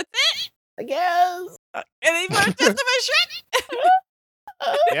 That's it. I guess. And he put just about Shrek.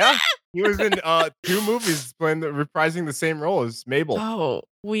 Yeah. He was in 2 movies reprising the same role as Mabel. Oh,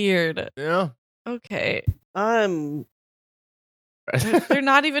 weird. Yeah. Okay, I'm. they're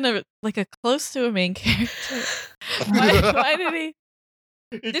not even a close to a main character. Why did he?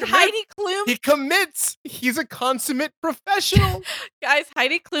 Did Heidi Klum? He commits. He's a consummate professional. Guys,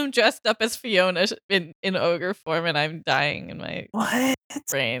 Heidi Klum dressed up as Fiona in ogre form, and I'm dying in my What?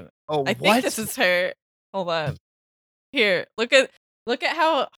 brain. Oh, I think this is her. Hold on. Here, look at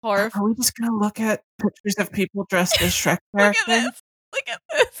how horrible. Are we just gonna look at pictures of people dressed as Shrek Look at characters? this. Look at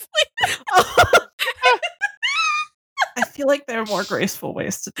this. I feel like there are more graceful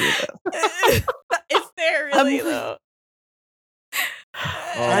ways to do this. Is there really I'm- though?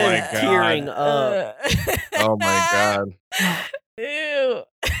 Oh I my am God. tearing up. Oh my god. Ew.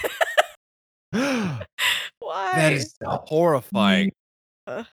 Why? That is horrifying.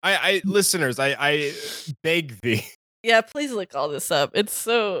 Uh. I listeners, I beg thee. Yeah, please look all this up. It's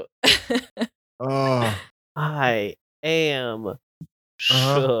so. Oh. I am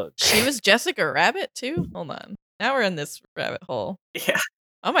shook. She was Jessica Rabbit too. Hold on. Now we're in this rabbit hole. Yeah.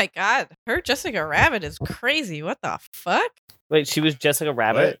 Oh my god, her Jessica Rabbit is crazy. What the fuck? Wait, she was Jessica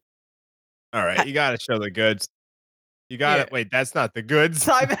Rabbit? All right, you got to show the goods. You got Here. it. Wait, that's not the goods.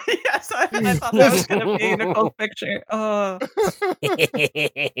 Simon, yes, I thought that was gonna be Nicole's picture.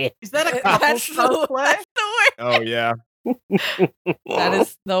 Is that a couple That's the cosplay? worst. Oh yeah. That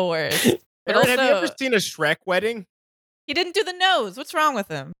is the worst. But Erin, have you ever also, seen a Shrek wedding? he didn't do the nose. What's wrong with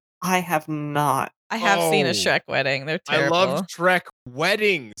him? I have not. I have seen a Oh. Shrek wedding. They're I terrible. love Shrek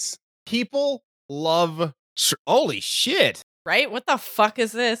weddings. People love. Holy shit! Right? What the fuck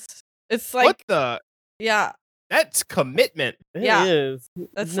is this? It's like, What the? yeah, That's commitment. It Yeah. is.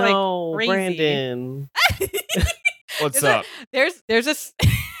 That's, like, no, crazy. Brandon. What's Is it- up? there's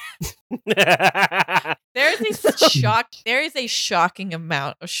a shocking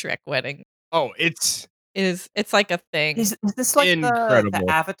amount of Shrek wedding. Oh, it's It's like a thing. Is this like the Incredible.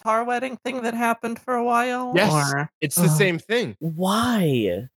 Avatar wedding thing that happened for a while? yes. Or It's the same thing.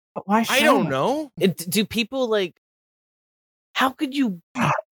 Why? but why? I don't Shrek? know. Do people like? How could you?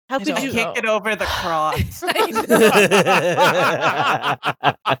 How I could don't you? I can't get over the cross. I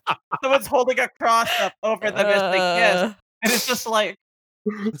Someone's holding a cross up over them as they kiss, and it's just like,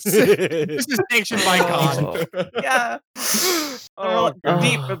 This is sanctioned by God. yeah, Oh, a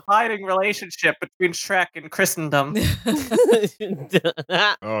deep, God. abiding relationship between Shrek and Christendom.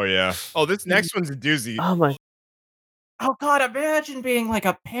 Oh yeah. Oh, this next one's a doozy. Oh my! Oh God, imagine being like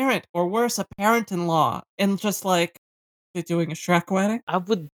a parent, or worse, a parent-in-law, and just like you're doing a Shrek wedding. I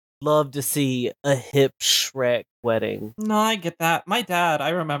would love to see a hip Shrek wedding. No, I get that. I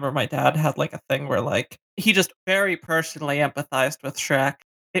remember my dad had like a thing where like he just very personally empathized with Shrek.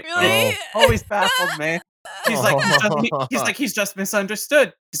 It Really? always baffled me. He's like, Oh. he's just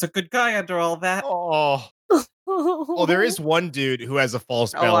misunderstood. He's a good guy under all that. Oh. Well, there is one dude who has a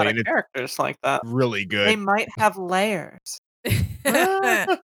false A lot belly, of and it's characters like that. really They good. might have layers.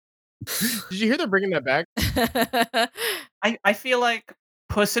 Did you hear they're bringing that back? I feel like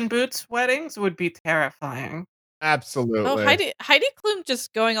Puss in Boots weddings would be terrifying. Absolutely. Oh, Heidi Klum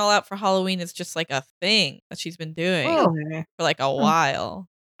just going all out for Halloween is just like a thing that she's been doing Really? for like a while.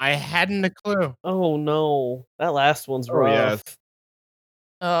 I hadn't a clue. Oh no, that last one's Oh, rough. yes.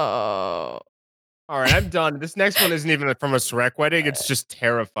 Oh. All right, I'm done. This next one isn't even from a Shrek wedding. It's just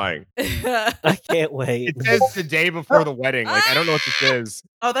terrifying. I can't wait. It says the day before the wedding. Like, I don't know what this is.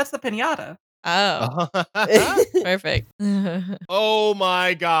 Oh, that's the pinata. Oh, perfect. Oh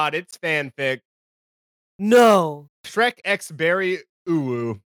my god, it's fanfic. No. Shrek X Barry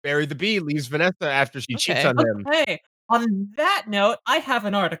Uwu. Barry the Bee leaves Vanessa after she cheats Okay. on him. Okay. On that note, I have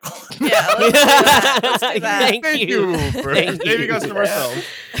an article. Yeah, let's do that. Let's do that. Thank you. for Thank saving you. us from ourselves.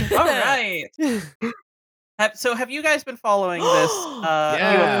 All right. Have you guys been following this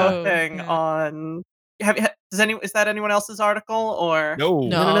Yeah. UFO thing Yeah. on? Is that anyone else's article or? No.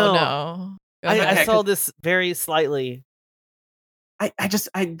 No, no. no. Go I ahead. Okay, saw this very slightly.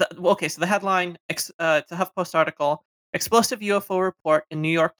 Okay. So the headline, it's a HuffPost article. Explosive UFO report in New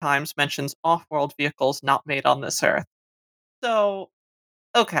York Times mentions off-world vehicles not made on this Earth. So,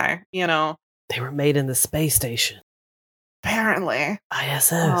 okay, They were made in the space station. apparently,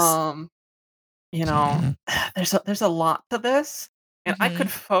 ISS. there's a lot to this, and I could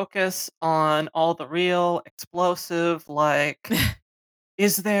focus on all the real explosive, like,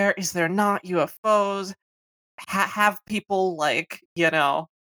 is there not UFOs? Have people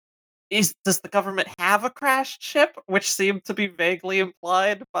does the government have a crashed ship, which seemed to be vaguely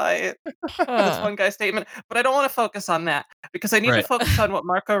implied by this Huh. one guy's statement? But I don't want to focus on that because I need to Right. focus on what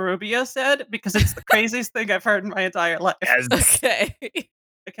Marco Rubio said because it's the craziest thing I've heard in my entire life. Yes. Okay.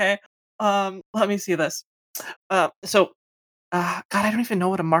 Okay. Let me see this. God, I don't even know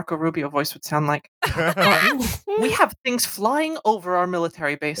what a Marco Rubio voice would sound like. We have things flying over our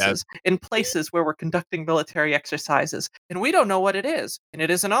military bases in places where we're conducting military exercises, and we don't know what it is, and it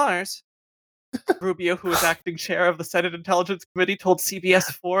isn't ours. Rubio, who was acting chair of the Senate Intelligence Committee, told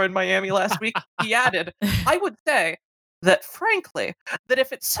CBS 4 in Miami last week. He added, I would say that, frankly, that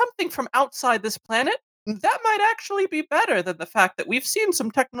if it's something from outside this planet, that might actually be better than the fact that we've seen some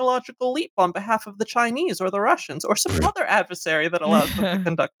technological leap on behalf of the Chinese or the Russians or some other adversary that allows them to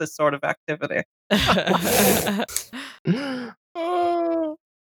conduct this sort of activity. Oh.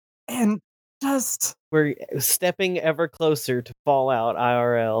 And just We're stepping ever closer to Fallout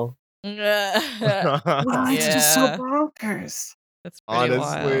IRL. it's just so Yeah. bonkers. That's pretty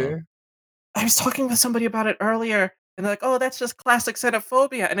Honestly. wild. I was talking with somebody about it earlier, and they're like, "Oh, that's just classic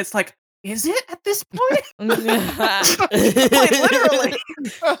xenophobia," and it's like, is it at this point? Quite literally,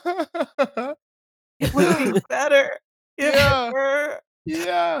 it would be better if Yeah. it were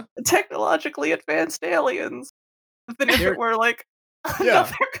Yeah. technologically advanced aliens than if There- it were like Yeah.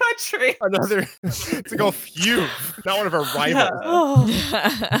 Another country. Another. It's like, oh, phew, not one of our rivals.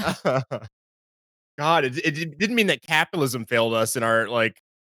 Oh, God, it didn't mean that capitalism failed us in our like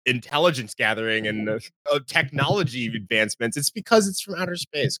intelligence gathering and technology advancements. It's because it's from outer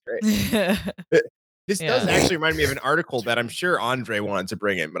space. Great. This does Yeah. actually remind me of an article that I'm sure Andre wanted to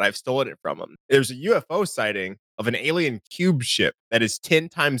bring in, but I've stolen it from him. There's a UFO sighting of an alien cube ship that is 10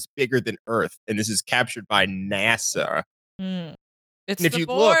 times bigger than Earth, and this is captured by NASA. Mm. It's And if the you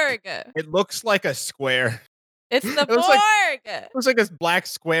look, Borg. it looks like a square. It's the It looks like Borg. looks like a black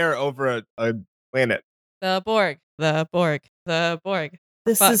square over a planet. The Borg. The Borg. The Borg.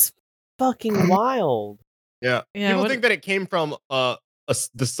 this Fuck. is fucking wild. Yeah. Yeah, People what- think that it came from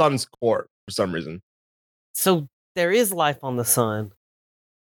the sun's core for some reason. So there is life on the sun.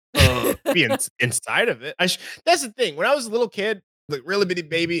 Be inside of it. That's the thing. When I was a little kid, like really bitty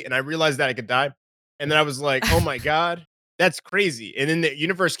baby, and I realized that I could die, and then I was like, "Oh my god, that's crazy!" And then the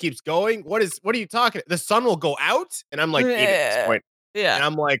universe keeps going. What are you talking? The sun will go out, and I'm like 8 at this point, and Yeah.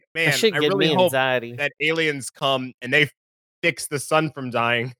 I'm like, That man, shit I give really me hope anxiety. that aliens come and they fix the sun from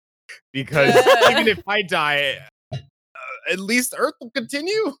dying, because even if I die, at least Earth will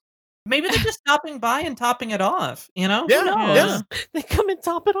continue. Maybe they're just stopping by and topping it off. You know? Yeah, Who knows? yeah. They come and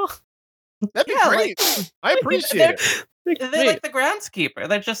top it off. That'd be Yeah, great. I appreciate they're- it. They're like the groundskeeper.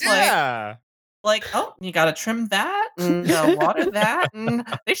 They're just Yeah. like, oh, you gotta trim that and water that, and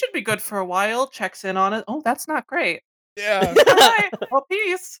they should be good for a while. Checks in on it. Oh, that's not great. Yeah. All right, well,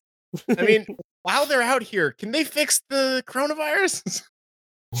 peace. I mean, while they're out here, can they fix the coronavirus?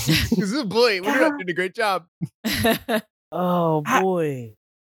 Because oh boy, we're not doing a great job. Oh I- boy.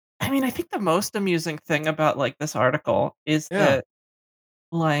 I mean, I think the most amusing thing about like this article is Yeah. that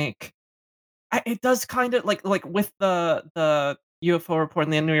like it does kind of like with the UFO report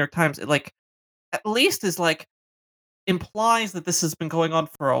in the New York Times, it like at least is like implies that this has been going on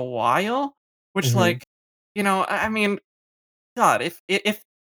for a while, which Mhm. like I mean, God, if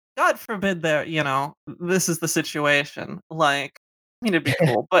God forbid that this is the situation, like I mean it'd be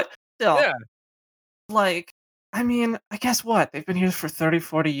cool, but still, Yeah. like I mean, I guess what they've been here for 30,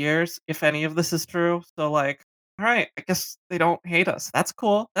 40 years, if any of this is true. So like, all right, I guess they don't hate us. That's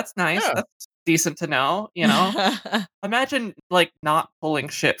cool. That's nice. Yeah. That's decent to know. Imagine like not pulling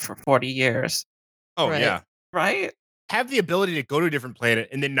shit for 40 years, Oh Right. yeah. right? Have the ability to go to a different planet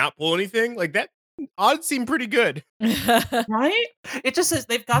and then not pull anything like that. Odds seem pretty good. Right? It just says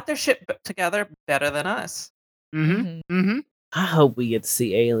they've got their shit together better than us. Mm-hmm. Mhm. Mm-hmm. I hope we get to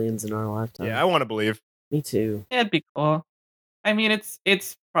see aliens in our lifetime. Yeah, I want to believe. Me too. Yeah, it'd be cool. I mean,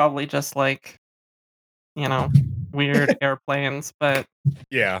 it's probably just like weird airplanes, but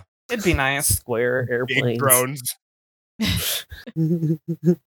Yeah. it'd be nice. Square Big airplanes. drones.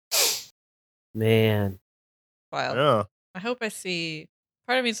 Man. Wild. Yeah. I hope I see.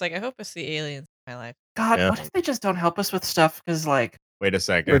 Part of me is like, I hope I see aliens in my life. God, Yeah. what if they just don't help us with stuff? Because like, Wait a We're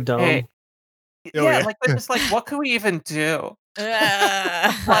second. dumb. Hey. Oh, yeah, yeah. like they're just like, what can we even do?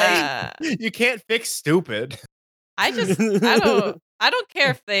 I You can't fix stupid. don't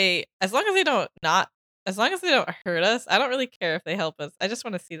care if they, as long as they don't hurt us. I don't really care if they help us. I just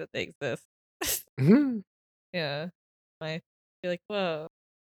want to see that they exist. Mhm. Yeah, I be like, whoa.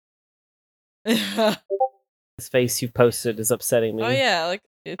 This face you posted is upsetting me. Oh yeah, like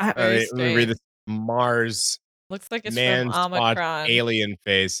it's I- very Let me read strange. this. Mars Looks like it's man from spots Omicron. alien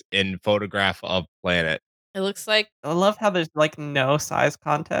face in photograph of planet. It looks like I love how there's like no size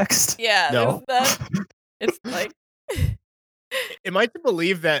context. yeah. No. There's that. It's like Am I to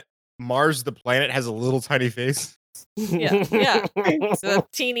believe that Mars, the planet, has a little tiny face? yeah. It's a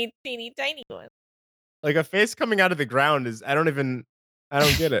teeny tiny one. Like a face coming out of the ground is. I don't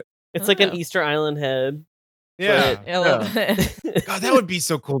get it. It's I like don't an know. Easter Island head. Yeah. Yeah, a little bit. God, that would be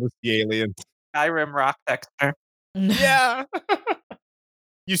so cool to see aliens. Skyrim rock texture. Yeah.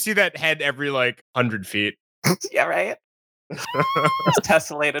 You see that head every like 100 feet. Yeah, right. It's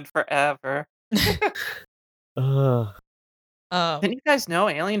tessellated forever. Ugh. Didn't you guys know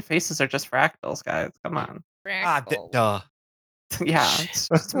alien faces are just fractals, guys? Come on. Fractal. Duh. Yeah, it's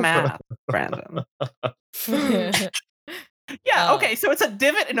just math, Brandon. Yeah. Yeah, okay, so it's a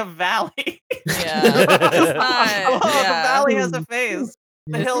divot in a valley. It's not, Oh, the yeah. valley has a face.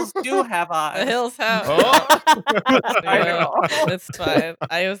 The hills do have eyes. The hills have. Oh. I know. It's fine.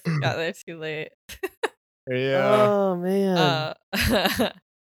 I just got there too late. Yeah. Oh man.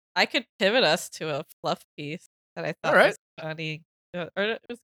 I could pivot us to a fluff piece that I thought Alright. was funny. Or it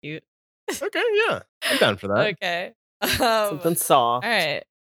was cute. Okay. Yeah. I'm down for that. Okay. Something soft. All right.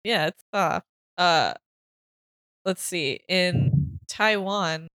 Yeah, it's soft. Let's see. In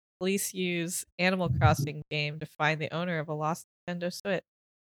Taiwan, police use Animal Crossing game to find the owner of a lost Nintendo Switch.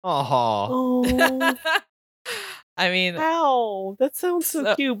 Oh, Oh, I mean, how? That sounds so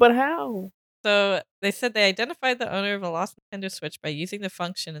So- cute, but how? so they said they identified the owner of a lost Nintendo Switch by using the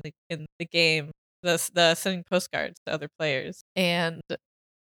function in the game, the sending postcards to other players, and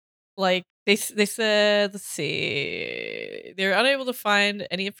like they said, let's see, they're unable to find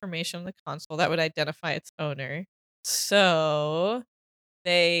any information on the console that would identify its owner. So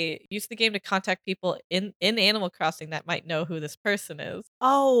they used the game to contact people in Animal Crossing that might know who this person is.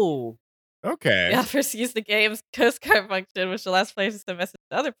 Oh, okay. They first used the game's postcard function, which allows players to send messages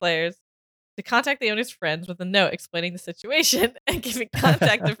to other players to contact the owner's friends with a note explaining the situation and giving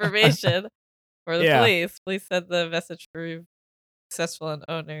contact information for the Yeah. police. Police said the message proved successful and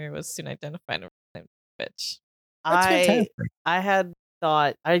owner was soon identified and named Switch. That's fantastic. I had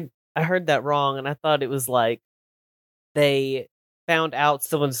thought I heard that wrong, and I thought it was like they found out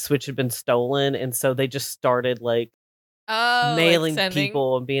someone's Switch had been stolen, and so they just stared like Oh, mailing like sending,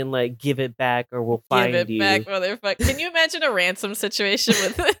 people and being like, "Give it back, or we'll give find it you." back, motherfucker. Can you imagine a ransom situation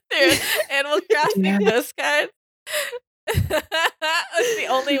with their Animal Crossing postcards? That's the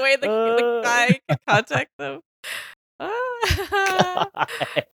only way the guy can contact them.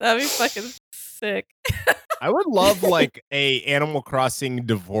 That'd be fucking sick. I would love like a Animal Crossing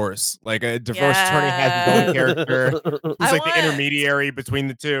divorce. Like a divorce attorney has his own character. Who's I like want- the intermediary between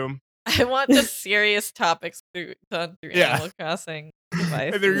the two. I want the serious topics done through Yeah. Animal Crossing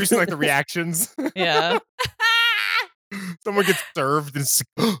device. And they're using like the reactions. Yeah. Someone gets served and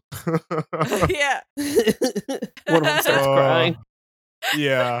Yeah. One of them starts crying.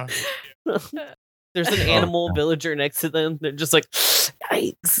 Yeah. There's an animal villager next to them. They're just like,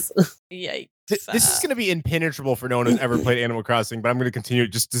 "Yikes!" Yikes. This is going to be impenetrable for no one who's ever played Animal Crossing, but I'm going to continue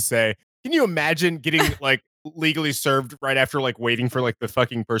just to say, can you imagine getting like legally served right after like waiting for like the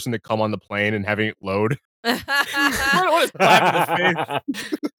fucking person to come on the plane and having it load? What a slap in the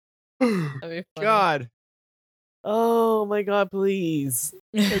face. That'd be funny. God, Oh my god, please!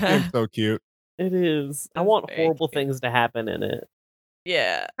 that game's so cute. It is. I That's want very horrible cute. things to happen in it.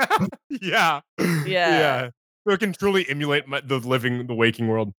 Yeah. Yeah. Yeah. So it can truly emulate the waking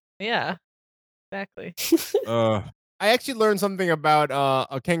world. Yeah. Exactly. I actually learned something about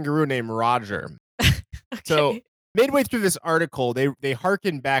a kangaroo named Roger. So Okay. midway through this article, they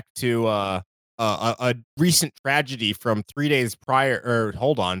harken back to a recent tragedy from 3 days prior, or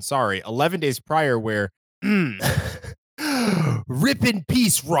 11 days prior, where rip in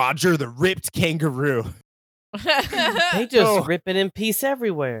peace, Roger, the ripped kangaroo. They just Oh. rip it in peace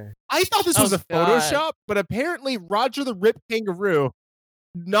everywhere. I thought this was Oh, a God. Photoshop, but apparently Roger the ripped kangaroo,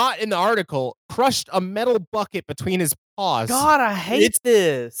 not in the article, crushed a metal bucket between his paws. God, I hate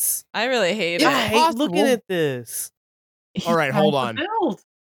this. I really hate I it. hate looking possible. at this. All right, hold on. Build.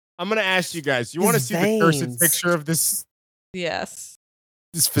 I'm gonna ask you guys. You want to His see the cursed veins. picture of this Yes.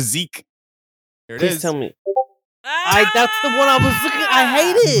 physique? There it Please is. tell me. That's the one I was looking. I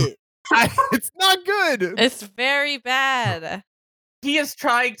hate it. It's not good. It's very bad. He is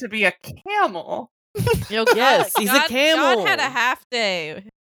trying to be a camel. Yo, Yes, he's a God camel. had a half day.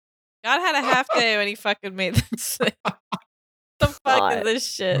 God had a half day when he fucking made this thing. The fuck God. is this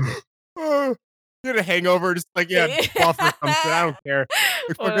shit? You had a hangover, just like buff or some shit. I don't care.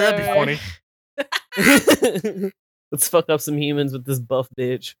 Like, fuck, that'd be Whatever. funny. Let's fuck up some humans with this buff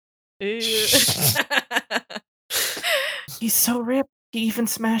bitch. He's so ripped. He even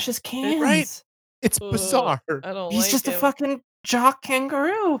smashes cans. Right? It's Ugh. bizarre. I don't He's like just a him. fucking jock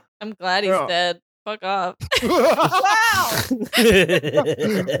kangaroo. I'm glad he's Yeah. dead. Fuck off. Wow.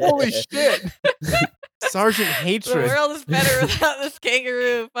 Holy shit. Sergeant The Hatred. world is better without this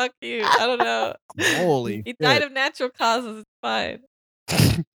kangaroo. Fuck you. I don't know. Holy He died of natural causes. It's fine.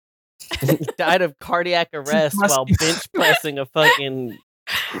 He died of cardiac arrest Must while be- bench pressing a fucking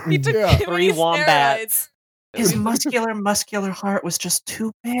He took Yeah. too 3 many wombats. His muscular heart was just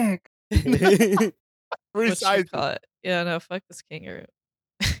too big. steroids. Three What you sizes. call it? Yeah, no, fuck this kangaroo.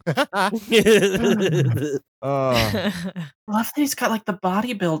 Oh. I love that he's got like the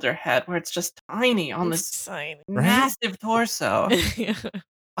bodybuilder head where it's just tiny on this Sign. massive torso.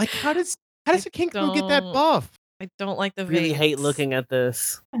 Like, how does a kangaroo get that don't- buff? I don't like the really veins. hate looking at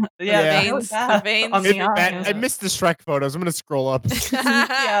this. Yeah, Yeah. really Veins- the bad veins- on It's the bad. eyes. I missed the Shrek photos. I'm gonna scroll up.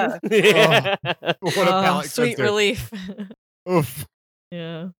 Yeah. What a palate sweet cleanser. relief. Oof.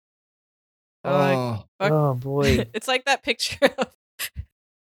 Yeah. Oh. Fuck. Oh boy. It's like that picture of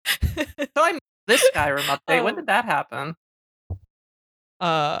So I missed this Skyrim update. When Oh. did that happen?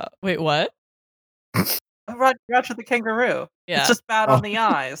 wait, what? Roger the kangaroo. Yeah. It's just bad Oh. on the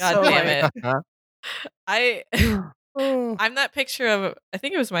eyes. God so damn like, it. I I'm that picture of, I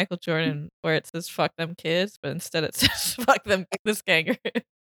think it was Michael Jordan, where it says "fuck them kids," but instead it says "fuck them this kangaroo."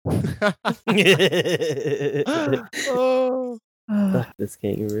 Oh, Fuck this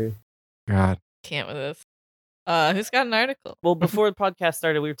kangaroo. God. Can't with this. Who's got an article? Well, before the podcast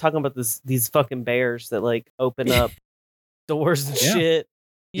started, we were talking about these fucking bears that like open up doors and Yeah. shit.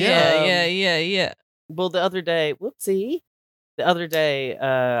 Yeah. Well, the other day,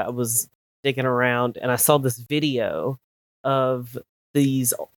 I was digging around and I saw this video of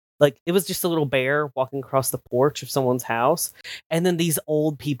these, like, it was just a little bear walking across the porch of someone's house, and then these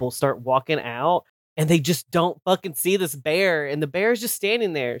old people start walking out, and they just don't fucking see this bear, and the bear is just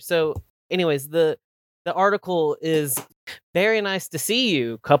standing there. So, anyways, the article is very nice to see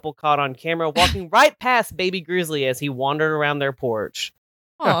you. Couple caught on camera walking right past baby grizzly as he wandered around their porch.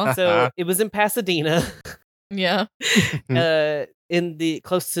 Aw. So it was in Pasadena. Yeah. In the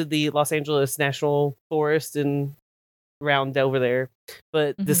close to the Los Angeles National Forest and around over there.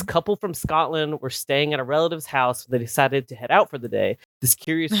 But this couple from Scotland were staying at a relative's house. They decided to head out for the day. This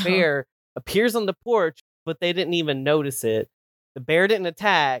curious bear appears on the porch, but they didn't even notice it. The bear didn't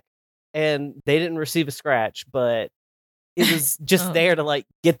attack, and they didn't receive a scratch, but it was just there to like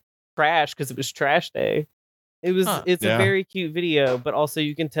get trash because it was trash day. It's a very cute video, but also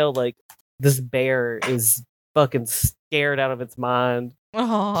you can tell like this bear is fucking scared out of its mind.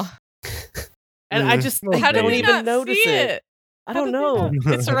 Oh, And I just how did don't we even not notice see it. I don't know.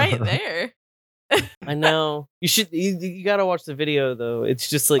 It's right there. I know. You gotta watch the video though. It's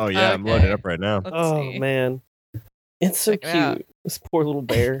just like, Oh yeah, I'm loading up right now. Let's oh see. man. It's so Check it out. cute. This poor little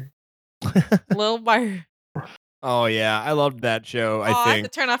bear. Little bear. oh yeah, I loved that show. I have I to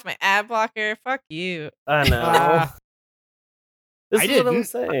think turn off my ad blocker. Fuck you. I know. Ah, This I is what I'm didn't.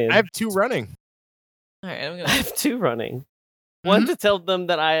 saying. I have 2 running. All right, I'm I gonna. have 2 running. One to tell them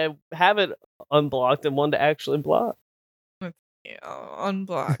that I have it unblocked, and one to actually block.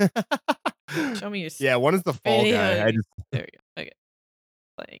 Unblock. Show me your. Yeah, one is the fall guy. I just There we go. Okay.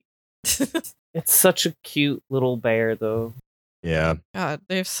 Like. It's such a cute little bear, though. yeah. God,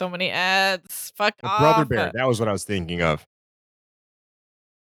 there's so many ads. Fuck off. Brother Bear. That was what I was thinking of.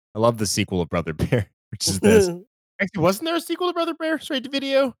 I love the sequel of Brother Bear, which is this. Actually, wasn't there a sequel to Brother Bear straight to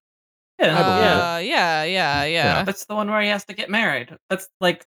video? Yeah, Yeah. that's the one where he has to get married. That's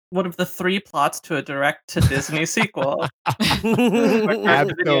like one of the 3 plots to a direct to Disney sequel.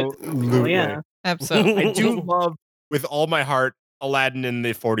 Absolutely. Yeah. Absolutely. I do love with all my heart Aladdin and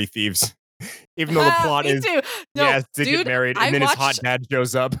the 40 Thieves. Even though the plot Me is too. No, he has to dude, get married I and then his hot watched- dad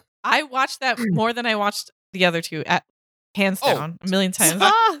shows up. I watched that more than I watched the other 2. Hands Oh. down, a million times.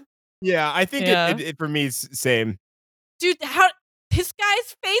 Yeah, I think Yeah. it for me is same. Dude, how this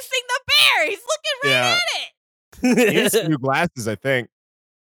guy's facing the bear. He's looking right Yeah. at it. He has some new glasses, I think.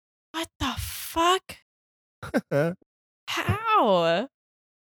 What the fuck? How?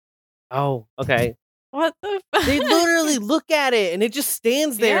 Oh, okay. What the fuck? They literally look at it, and it just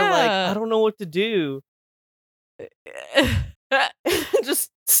stands there like, Yeah. I don't know what to do. Just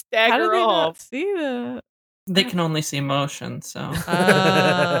How stagger did they not off. see that? They can only see motion, so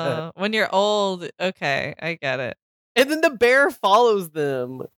When you're old, okay, I get it. And then the bear follows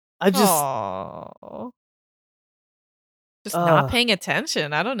them. I just, Aww. Just not Ugh. paying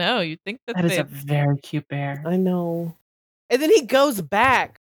attention. I don't know. You think that that is they a very cute bear. I know. And then he goes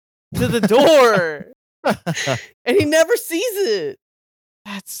back to the door, and he never sees it.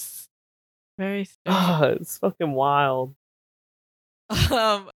 that's very strange. Oh, it's fucking wild.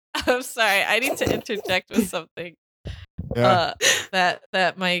 I'm sorry. I need to interject with something. Yeah.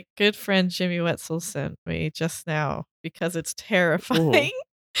 That my good friend Jimmy Wetzel sent me just now because it's terrifying.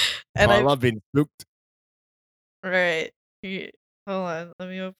 And I I love being spooked. right. Hold on. Let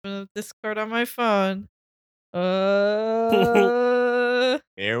me open up Discord on my phone.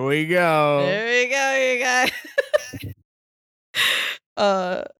 Here we go. There we go, you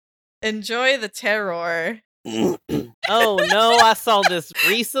guys. Enjoy the terror. Oh no, I saw this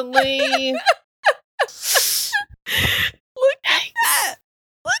recently. Look at that.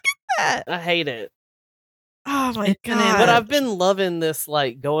 Look at that. I hate it. Oh my It's an god. But I've been loving this,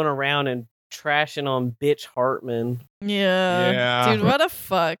 like, going around and trashing on bitch Hartman. Yeah. Yeah. Dude, what a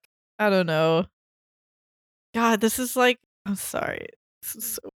fuck. I don't know. God, this is like, I'm sorry. This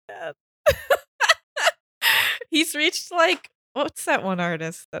is so bad. He's reached like, what's that one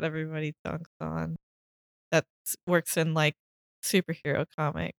artist that everybody dunks on that works in like superhero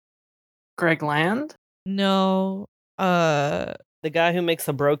comic? Greg Land? No. The guy who makes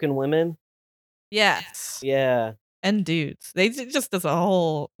the broken women. Yes. Yeah. And dudes. They just as a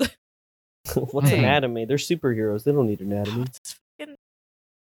whole. What's Hey. anatomy? They're superheroes. They don't need anatomy. It's fucking-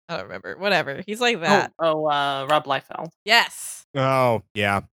 I don't remember. Whatever. He's like that. Rob Liefeld. Yes. Oh,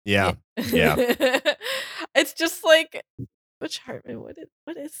 yeah. Yeah. It's just like Butch Hartman. What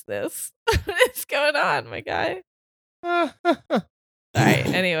is this? What is going on, my guy? All right.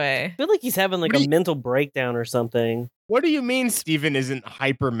 Anyway. I feel like he's having like What do a you- mental breakdown or something. What do you mean Steven isn't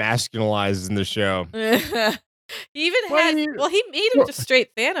hyper masculinized in the show? He even Why has. do you- Well, he made him just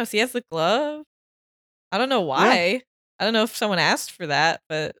straight Thanos. He has the glove. I don't know why. I don't know if someone asked for that,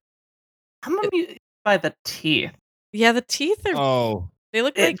 but I'm amused by the teeth. yeah, the teeth are. Oh. They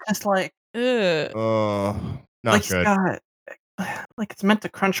look like. It's just like Ugh. Oh. Not like he's good. got like it's meant to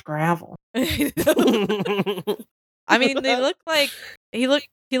crunch gravel. I mean, they look like he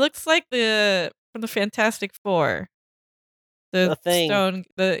looks like the from the Fantastic Four. The Thing. stone.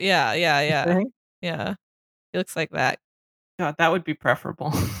 Yeah. Thing? Yeah. He looks like that. God, that would be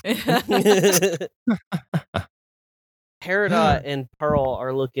preferable. Peridot and Pearl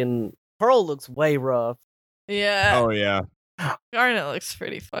are looking. Pearl looks way rough. Yeah. Oh, yeah. Garnet looks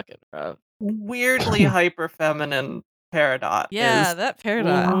pretty fucking rough. Weirdly hyper feminine Peridot. Yeah, is that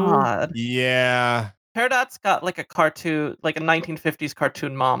Peridot. odd. Yeah. Peridot's got like a cartoon, like a 1950s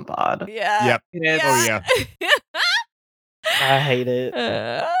cartoon mom bod. Yeah. Yep. It's- Oh, yeah. I hate it.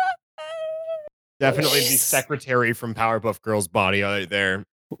 Definitely the secretary from Powerpuff Girls body right there.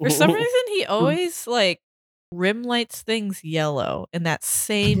 For some reason, he always like rim lights things yellow, and that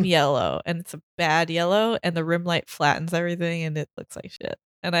same yellow, and it's a bad yellow, and the rim light flattens everything, and it looks like shit.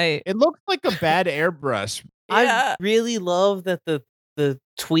 And It looks like a bad airbrush. yeah, I really love that the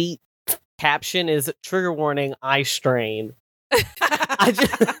tweet caption is trigger warning eye strain. I,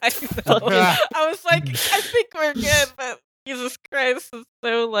 know. I was like, I think we're good, but Jesus Christ, it's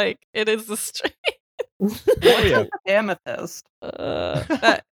so like it is the straight. Oh, yeah. Amethyst.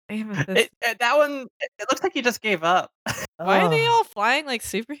 That amethyst. That one, it looks like he just gave up. Why are they Ugh. all flying like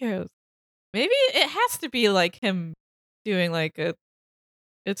superheroes? Maybe it has to be like him doing like a.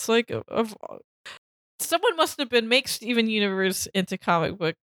 It's like someone must have been make Steven Universe into comic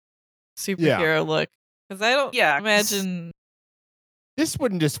book superhero look, because I don't Yeah, 'cause- imagine. This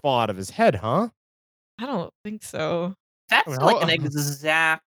wouldn't just fall out of his head, huh? I don't think so. That's Well, like an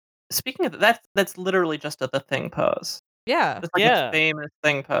exact. Speaking of that's literally just a The Thing pose. Yeah, It's like Yeah. his famous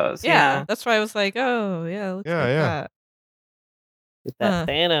Thing pose. yeah. That's why I was like, oh yeah, looks Yeah, like yeah. that. With that Huh.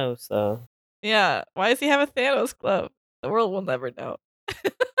 Thanos though. Yeah. Why does he have a Thanos glove? The world will never know.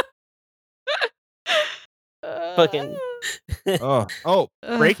 Fucking Oh,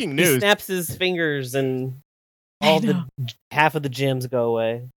 breaking he news. snaps his fingers and I all know. half of the gems go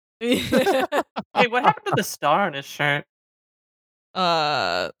away. Hey, what happened to the star on his shirt?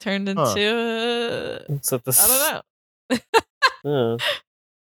 Turned into So the I don't know. know.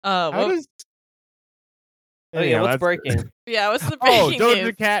 How What, does... Oh yeah, Anyhow, what's that's- breaking? yeah, what's the Oh, breaking Doja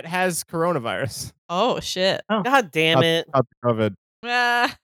news? Cat has coronavirus. Oh shit. God damn it! Not the COVID.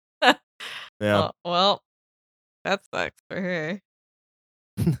 Ah. Yeah. Oh, well, that sucks for her.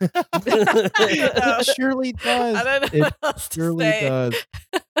 It surely does. I don't know It what else to surely say. does.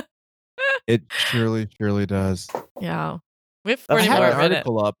 It surely does. Yeah. We have I 40 had more an minutes.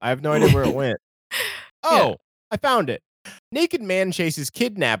 article up. I have no idea where it went. Oh, I found it. Naked man chases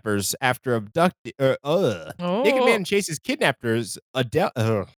kidnappers after abducting. Naked Oh. man chases kidnappers.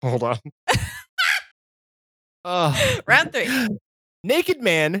 Hold on. Round 3. Naked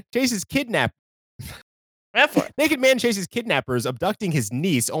man chases kidnap. Round 4. Naked man chases kidnappers abducting his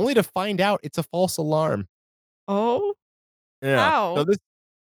niece, only to find out it's a false alarm. Oh. Yeah. How? So this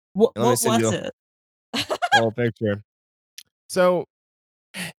What Let me was send you- it? whole picture. So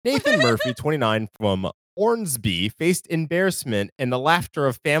Nathan Murphy, 29, from Ormsby, faced embarrassment and the laughter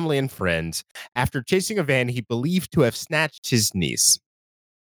of family and friends after chasing a van he believed to have snatched his niece.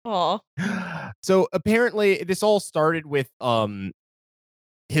 Oh. So apparently this all started with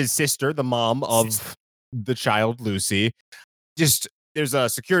his sister, the mom of the child, Lucy. Just there's a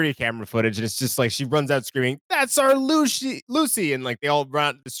security camera footage, and it's just like she runs out screaming, "That's our Lucy!" And like they all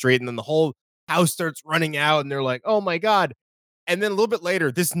run out the street, and then the whole house starts running out, and they're like, "Oh my god!" And then a little bit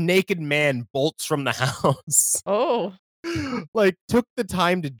later, this naked man bolts from the house. Oh. Like took the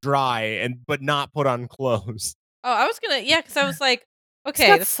time to dry but not put on clothes. Oh, I was gonna, yeah, because I was like, He's okay,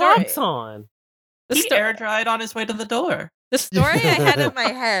 got the story, socks on. the, He sto- air dried on his way to the door. the story I had in my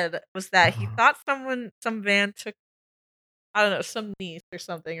head was that he thought some van took, I don't know, some niece or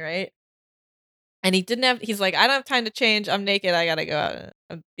something, right? And he's like, I don't have time to change. I'm naked. I gotta go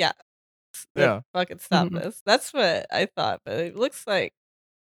out. Yeah. Yeah. Fucking stop Mhm. this. That's what I thought, but it looks like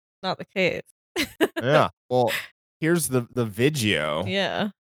not the case. Yeah. Well, here's the video. Yeah.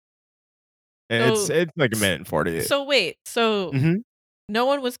 And So- it's like a minute and 40. So wait, so Mhm. no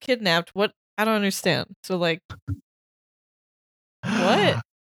one was kidnapped. What? I don't understand. So like, what?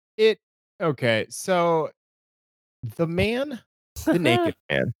 Okay, so the naked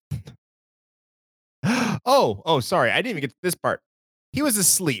man. Oh, sorry, I didn't even get to this part. He was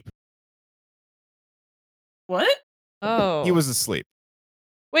asleep. What? Oh, He was asleep.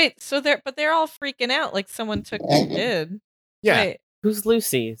 wait. So they're all freaking out like someone took their kid. Yeah, Wait. Who's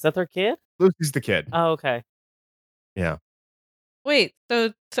Lucy? Is that their kid? Lucy's the kid. Oh, okay. Yeah. Wait.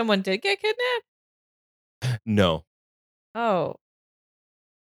 So someone did get kidnapped? No. Oh,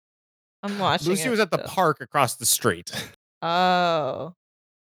 I'm watching. Lucy it was at the still. park across the street. Oh.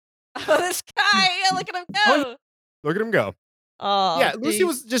 Oh, this guy! Yeah, look at him Oh, go. Look at him go. Oh, Yeah, Lucy geez.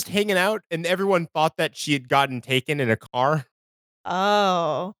 was just hanging out, and everyone thought that she had gotten taken in a car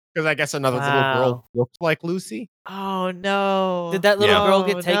Oh. because I guess another little Wow. girl looked like Lucy. Oh no. Did that little Yeah. girl Oh,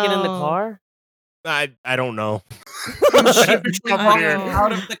 get taken in the no. car? I don't know. She It's actually covered walked here.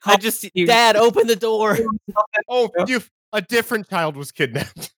 out of the I car. just Dad, open the door. Oh, a different child was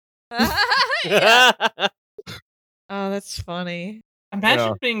kidnapped. Yeah. Oh, that's funny. Imagine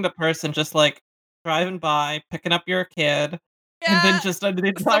Yeah. being the person just like driving by, picking up your kid, and Yeah. then just the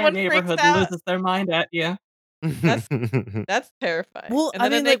entire Someone freaks neighborhood out. loses their mind at you. That's terrifying. Well, and I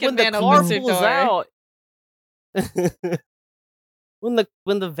then mean, a like naked when the man car opens your pulls door. out,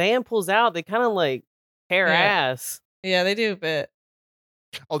 when the van pulls out, they kind of like tear Yeah. ass. Yeah, they do a bit.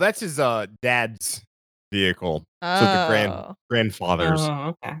 Oh, that's his dad's vehicle. So the Oh. grandfather's.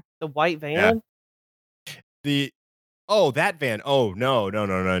 Oh, okay. The white van. That van. Oh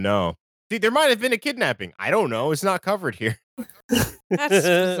no. See, there might have been a kidnapping. I don't know. It's not covered here. That's They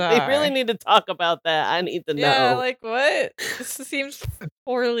really bizarre. need to talk about that. I need to know. Yeah, like what? This seems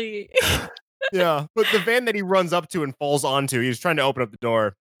poorly. Yeah, but the van that he runs up to and falls onto, he was trying to open up the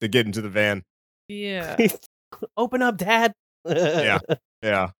door to get into the van. Yeah. Open up, Dad. Yeah.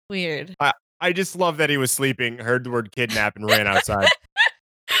 Yeah. Weird. I just love that he was sleeping, heard the word kidnap, and ran outside.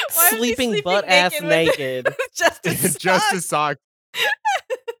 Why was he Sleeping butt ass with naked. just his Just socks? his sock.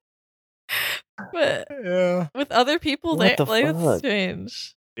 But Yeah. with other people, What they the like it's fuck?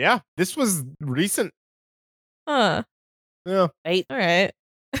 strange. Yeah. This was recent. Huh. Yeah. All right.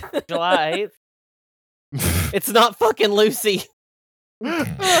 July 8th. It's not fucking Lucy.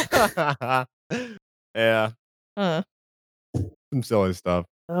 Yeah. Huh. Some silly stuff.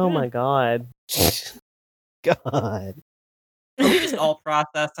 Oh Yeah. my god. God. Are we just all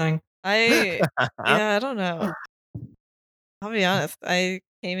processing? Yeah, I don't know. I'll be honest. I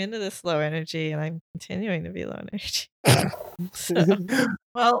came into this low energy, and I'm continuing to be low energy. So,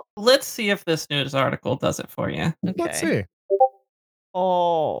 Well, let's see if this news article does it for you. Let's okay. see.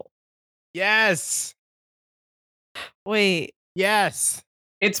 Oh, Yes. wait. Yes.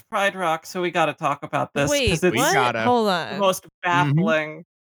 It's Pride Rock, so we got to talk about this Wait. because it's We What? gotta. Hold the on. most baffling.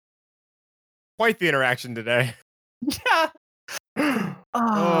 Quite the interaction today. Yeah.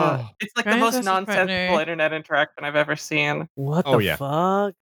 Oh. It's like the Grimes most has a nonsensical partner. internet interaction I've ever seen. What Oh, the yeah.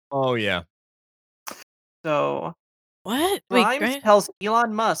 fuck? Oh yeah. So What? Wait, Grimes tells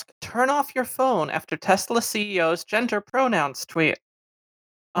Elon Musk, turn off your phone after Tesla CEO's gender pronouns tweet.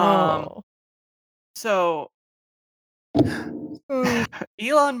 Oh. So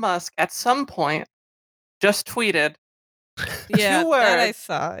Elon Musk at some point just tweeted, Yeah, two that I words,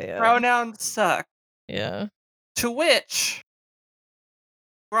 saw. Yeah. pronouns suck. Yeah. To which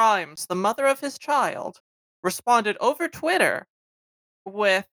Grimes, the mother of his child, responded over Twitter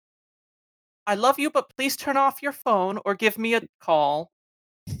with, I love you, but please turn off your phone or give me a call.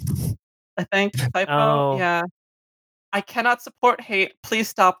 I think. Typo. Oh. Yeah. I cannot support hate. Please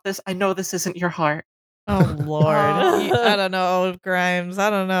stop this. I know this isn't your heart. Oh Lord. I don't know, Grimes. I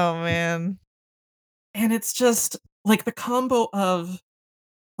don't know, man. And it's just like the combo of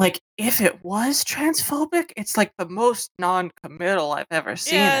like if it was transphobic, it's like the most non-committal I've ever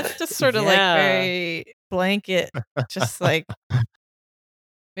seen. Yeah, it. it's just sort of like Yeah. very blanket. Just like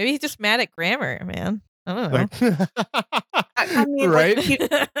maybe he's just mad at grammar, man. I don't know. Like, I mean, right?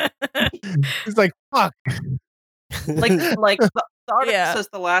 like, He's like, fuck. like the article Yeah. says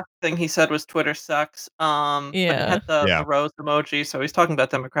the last thing he said was Twitter sucks. But he Yeah. had the Yeah. rose emoji, so he's talking about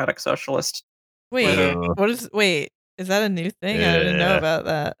Democratic Socialist. Wait, Twitter. wait, is that a new thing? I didn't know Yeah. about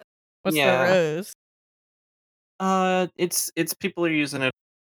that. What's Yeah. the rose? It's people are using it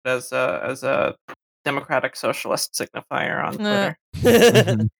as a Democratic Socialist signifier on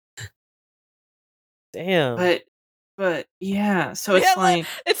Twitter. Damn. But yeah, so it's Yeah, look, like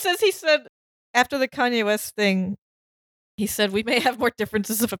it says he said after the Kanye West thing, he said we may have more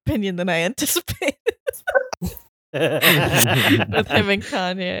differences of opinion than I anticipated with him and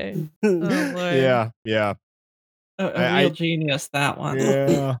Kanye. Oh Lord. Yeah. A real genius, that one.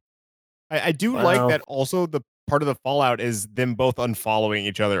 Yeah. I do like Wow. that also the part of the fallout is them both unfollowing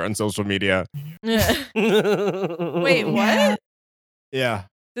each other on social media. Wait, Yeah. what? Yeah.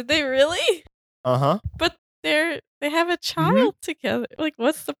 Did they really? Uh-huh. But they have a Mm-hmm. child together. Like,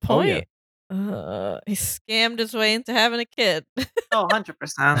 what's the Oh, yeah. point? He scammed his way into having a kid. Oh,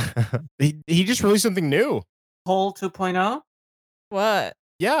 100%. he just released something new. Whole 2.0? What?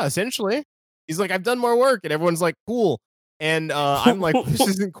 Yeah, essentially. He's like, I've done more work, and everyone's like, cool. And I'm like, this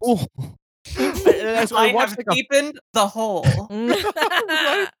isn't cool. That's why I I watched have like a deepened the hole.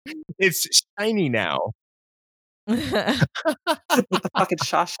 right? It's shiny now. With the fucking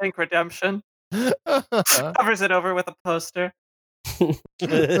Shawshank Redemption. Covers it over with a poster.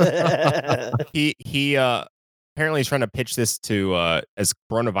 he apparently is trying to pitch this to as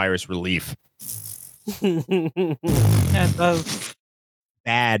coronavirus relief. Yeah, it does.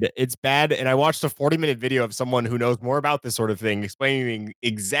 Bad. It's bad. And I watched a 40-minute video of someone who knows more about this sort of thing explaining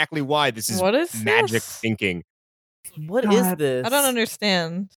exactly why this is What is magic this? thinking. What is God. this? I don't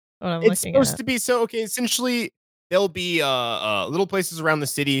understand what I'm It's looking supposed at. to be so okay. Essentially, there'll be little places around the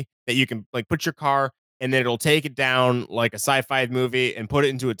city that you can like put your car, and then it'll take it down like a sci-fi movie and put it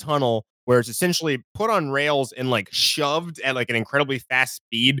into a tunnel where it's essentially put on rails and like shoved at like an incredibly fast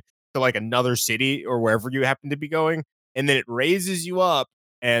speed to like another city or wherever you happen to be going, and then it raises you up,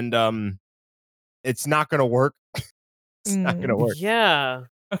 and it's not gonna work. It's not gonna work. Yeah.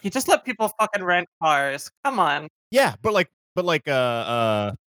 Okay, just let people fucking rent cars. Come on. Yeah, but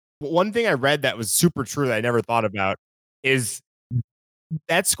one thing I read that was super true that I never thought about is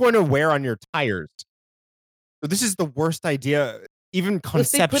that's going to wear on your tires. So this is the worst idea, even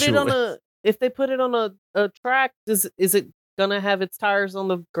conceptually. If they put it on a track, is it gonna have its tires on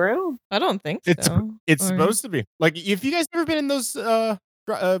the ground? I don't think It's so. it's Or supposed to be. Like, if you guys ever been in those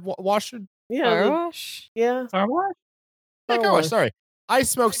washer? Yeah. car wash. Yeah. Car wash? Yeah, Car car wash. wash. Sorry, I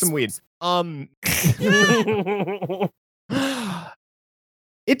smoked some weed.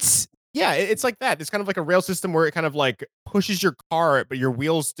 It's like that. It's kind of like a rail system where it kind of like pushes your car, but your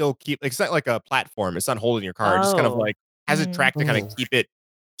wheels still keep. Like, it's not like a platform. It's not holding your car. It just kind of Oh. like has a track to kind of keep it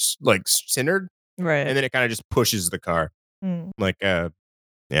like centered, Right. and then it kind of just pushes the car. Mm, Like, yeah,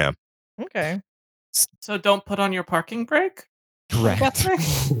 okay. So don't put on your parking brake? correct. That's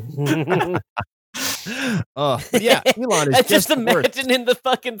But yeah, Elon is I just just the worst. imagining the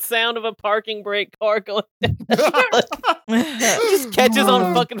fucking sound of a parking brake car going down. Just catches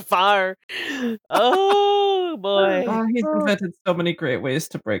on fucking fire. Oh boy. He's invented so many great ways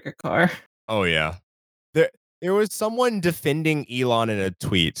to break a car. Oh yeah. There was someone defending Elon in a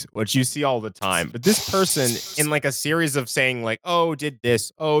tweet, which you see all the time. But this person, in like a series of saying like, "Oh, did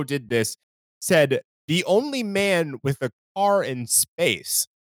this? Oh, did this?" said the only man with a car in space.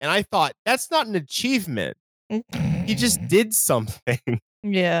 And I thought that's not an achievement. He just did something.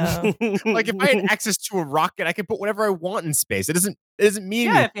 Yeah. Like, if I had access to a rocket, I could put whatever I want in space. It doesn't mean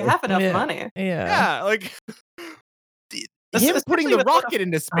Yeah, if you anything. have enough Yeah. money. Yeah. Yeah, like him Especially putting the with what rocket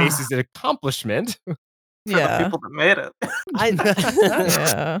into space is an accomplishment. For the Yeah. people that made it.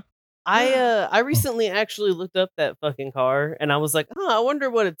 Yeah. I recently actually looked up that fucking car and I was like, I wonder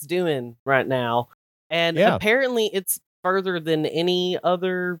what it's doing right now. And Yeah. apparently it's further than any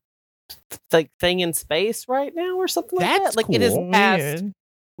other like thing in space right now or something like That's that. Like it is cool. past Weird.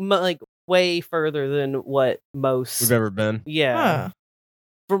 like way further than what most We've ever been. yeah. Huh.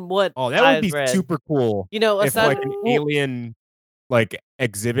 From what Oh, that would I've be read. super cool. You know, If aside like an alien like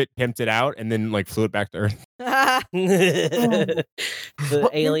exhibit pimped it out and then like flew it back to Earth. the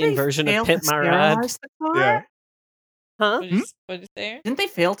alien version of Pimp My Ride. The car? Yeah. Huh? What'd you say? Didn't they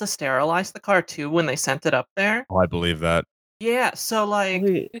fail to sterilize the car too when they sent it up there? Oh, I believe that. Yeah, so like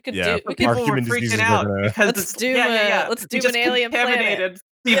Wait, We could Yeah, do. We but our could. people were human diseases freaking are out gonna- because Let's it's do let's do an alien planet. contaminated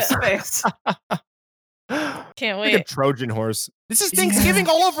deep Yeah. space. Can't Like a wait. Trojan horse. This is Thanksgiving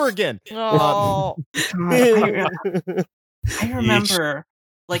all over again. Oh. I remember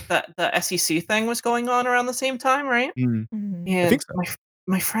like the SEC thing was going on around the same time, right? Mm. Mhm. And think so.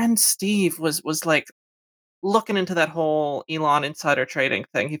 my friend Steve was like looking into that whole Elon insider trading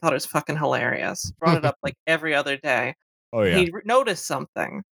thing. He thought it was fucking hilarious. Brought it up like every other day. Oh yeah. He noticed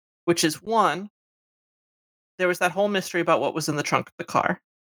something, which is one, there was that whole mystery about what was in the trunk of the car.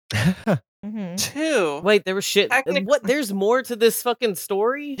 Mhm. Two, Wait, there was shit. Technically- What? There's more to this fucking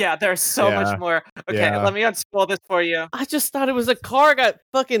story? yeah, there's so Yeah. much more. Okay, Yeah. let me unspoil this for you. I just thought it was a car got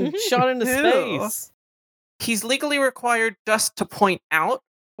fucking shot into Ew. space. He's legally required just to point out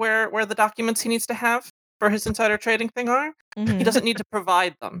where the documents he needs to have for his insider trading thing are. He Mhm. doesn't need to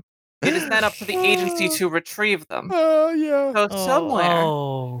provide them. It is then up to the agency to retrieve them. Oh yeah. So somewhere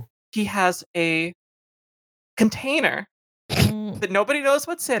Oh. he has a container Mm, that nobody knows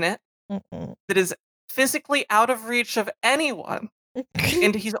what's in it, mm-mm. that is physically out of reach of anyone,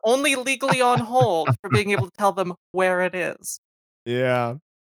 and he's only legally on hold for being able to tell them where it is. Yeah.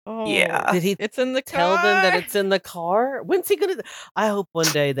 Oh, Yeah. Did he it's in the tell them that car. it's in the car? When's he gonna? I hope one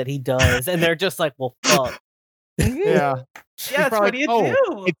day that he does, and they're just like, "Well, fuck." Yeah. Yeah, it's what do you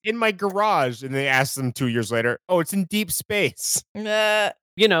do? It's in my garage. And they asked them 2 years later, oh, it's in deep space.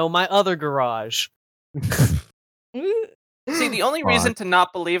 You know, my other garage. See, the only Fuck. reason to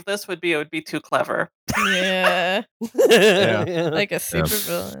not believe this would be it would be too clever. Yeah, Yeah. like a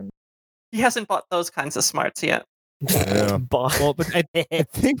supervillain. He hasn't bought those kinds of smarts yet. Yeah. Boss. Well, but I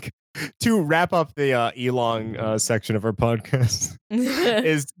think to wrap up the Elon section of our podcast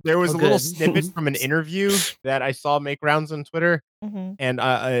is there was Oh, a little good. snippet from an interview that I saw make rounds on Twitter, Mhm. and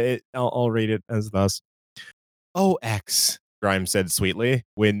I'll read it as thus. Oh, X, Grimes said sweetly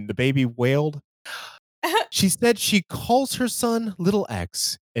when the baby wailed. She said she calls her son Little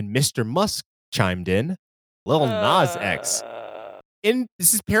X, and Mr. Musk chimed in, Lil Nas X. And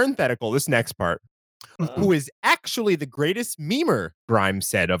this is parenthetical, this next part. Who is actually the greatest memer, Grimes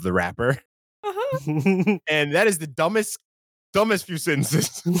said of the rapper. And that is the dumbest few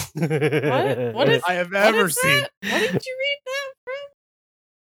sentences What is I have what ever is seen. that? What did you read that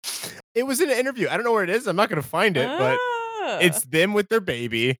from? It was in an interview. I don't know where it is. I'm not going to find it, but it's them with their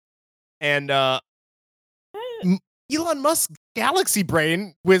baby. And Elon Musk's galaxy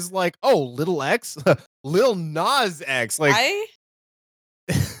brain was like, oh, Little X? Lil Nas X. Like,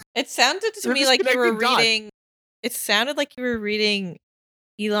 It sounded to They're me just like you were connecting dots. reading. It sounded like you were reading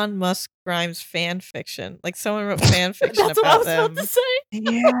Elon Musk Grimes fan fiction. Like someone wrote fan fiction That's what I about was them. about to say.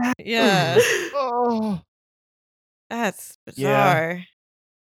 Yeah. Yeah, oh. that's Yeah. bizarre.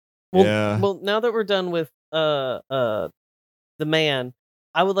 Well, Yeah. well, now that we're done with the man,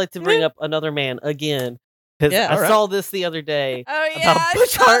 I would like to bring up another man again because Yeah. I Alright. saw this the other day. Oh yeah, About I Butch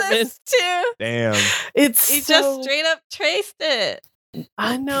saw Hartman. this too. Damn. It's He so, just straight up traced it.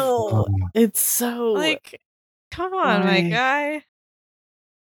 I know. It's so Like, come on, my Why? guy.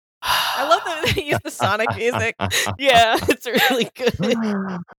 I love that they use the Sonic music. yeah, it's really good.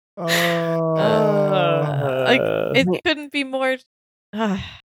 Like it couldn't be more.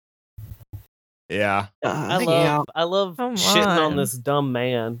 Yeah. I love Come shitting on on. this dumb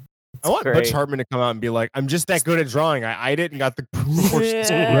man. I want great. Butch Hartman to come out and be like, I'm just that good at drawing. I did and got the proportions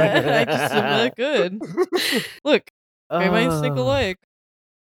Yeah, I just am that good. Look, we might think Uh, alike.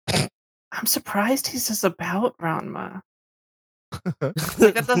 I'm surprised he's just about Ranma.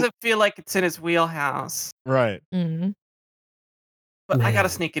 Like, that doesn't feel like it's in his wheelhouse. Right. Mhm. But I gotta Man.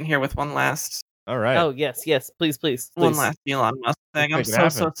 sneak in here with one last All right. Oh yes, please. Elon Musk thing. I'm make it so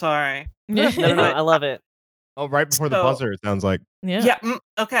happen. sorry. No, I love it. Oh, right before the So- buzzer, it sounds like. Yeah. Yeah.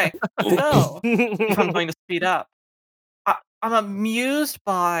 Okay. So if I'm going to speed up, I'm amused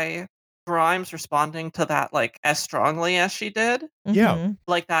by Grimes responding to that like as strongly as she did, Yeah. Mhm.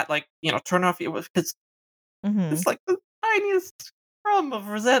 like that, like turn off you because Mhm. it's like the tiniest crumb of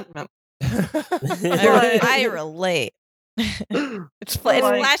resentment. I relate. It's Like-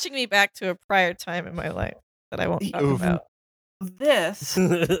 flashing me back to a prior time in my life that I won't talk Oof. about. This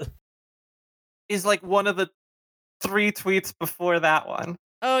is like one of the 3 tweets before that one,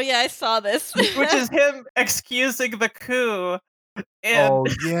 Oh yeah, I saw this. which is him excusing the coup Oh, in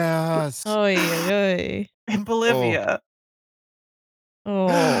yes. Oy, in Bolivia.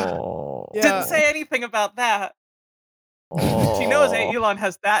 oh. Yeah. Didn't say anything about that. She knows Elon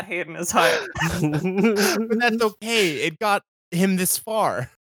has that hate in his heart. But that's okay. It got him this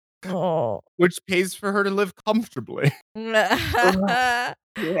far, Oh. which pays for her to live comfortably. Yeah.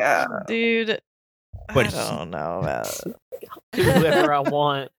 Dude, But I don't know about it. Do whatever I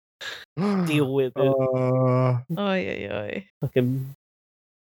want. Deal with it. Oy, oy, oy. Fucking.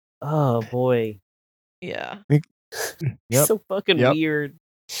 Oh boy. Yeah. Yep. So fucking Yep. weird.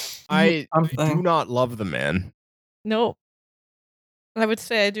 I do Something. not love the man. Nope. I would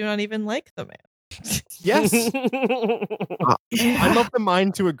say I do not even like the man. Yes. Yeah. I'm of the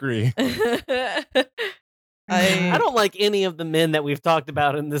mind to agree. I don't like any of the men that we've talked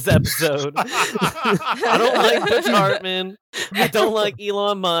about in this episode. I don't like Butch Hartman. I don't like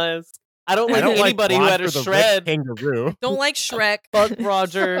Elon Musk. I don't like anybody who had a Roger the Red shred. kangaroo. Don't like Shrek. Fuck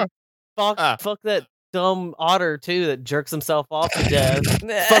Roger. Fuck that dumb otter too that jerks himself off to death.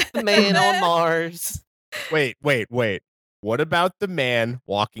 Fuck the man on Mars. Wait. What about the man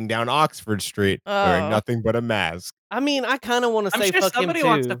walking down Oxford Street wearing Oh. nothing but a mask? I mean, I kind of want to I'm say sure fuck him somebody too.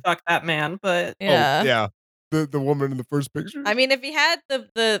 wants to fuck that man, but Yeah. Oh, yeah. The woman in the first picture? I mean, if he had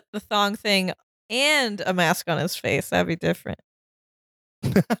the thong thing and a mask on his face, that'd be different.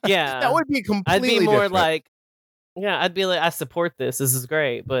 Yeah, that would be completely I'd be more different. like Yeah, I'd be like, I support this. This is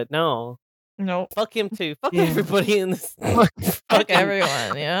great, but no, Nope. fuck him too. Fuck Yeah. everybody in this. Fuck fucking-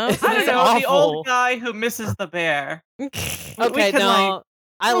 everyone, yeah. It's I don't know, the awful. old guy who misses the bear. Okay, can, no,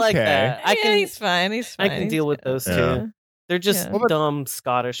 I like Okay. that. I can, he's fine. He's I fine. can he's deal with good. those Yeah. two. They're just Yeah. What about- dumb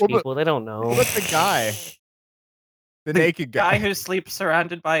Scottish what about- people. They don't know. What about the guy? The naked Guy guy. who sleeps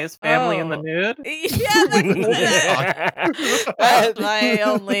surrounded by his family in the Oh. nude. Yeah, that's my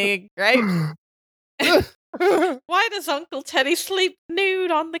only gripe. Why does Uncle Teddy sleep nude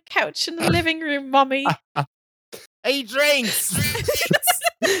on the couch in the living room, Mummy? He drinks.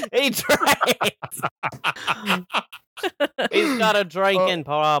 He drinks. He's got a drinking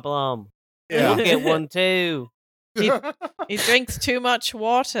problem. Yeah. You'll get one too. He drinks too much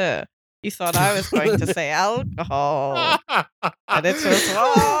water. You thought I was going to say alcohol, and it's just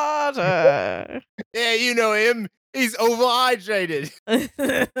water. Yeah, you know him. He's overhydrated.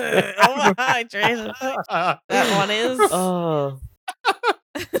 Overhydrated. That one is. Oh,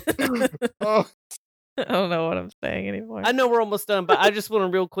 Oh, I don't know what I'm saying anymore. I know we're almost done, but I just want to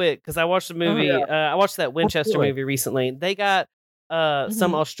real quick because I watched the movie. I watched that Winchester do it. movie recently. They got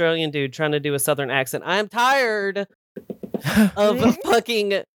some Australian dude trying to do a Southern accent. I'm tired of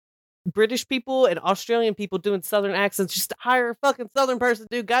fucking British people and Australian people doing Southern accents. Just hire a fucking Southern person to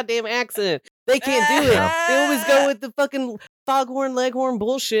do a goddamn accent. They can't do it. They always go with the fucking foghorn leghorn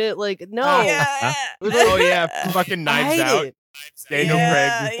bullshit. Like, no. Oh yeah, fucking I Knives hate Out. it. Daniel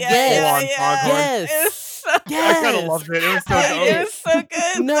Craig. Yes. Full on foghorn. Yes. It's so, I kind Yes. of loved it. It was so I hate dope. it was so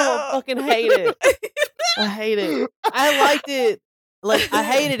good. No, I though. fucking hate it. I hate it. I liked it. Like, I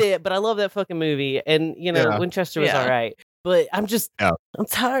hated it, but I love that fucking movie. And, you know, Yeah. Winchester was Yeah. all right. But I'm just, Yeah. I'm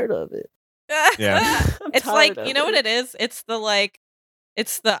tired of it. Yeah. I'm It's tired like, of you know what it is? It's the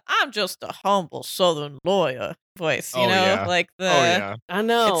I'm just a humble Southern lawyer voice, you Oh, know? yeah. Like the Oh yeah. I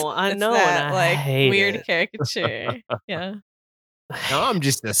know, I it's know, that, and I like hate weird it. caricature. Yeah. Now I'm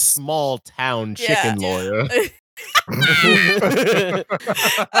just a small town Yeah. chicken lawyer. A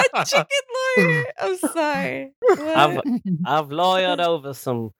chicken lawyer. I'm sorry. I've What? I've lawyered over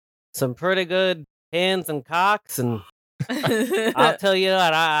some pretty good hens and cocks, and I'll tell you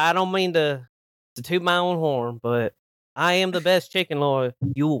that I don't mean to toot my own horn, but I am the best chicken lawyer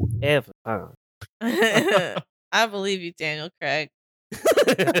you'll ever find. I believe you, Daniel Craig.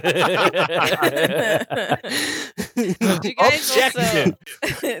 Did you guys Objection.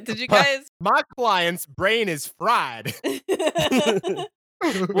 also? Did you guys? My client's brain is fried.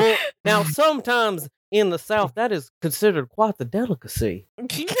 Well, now sometimes in the South that is considered quite the delicacy.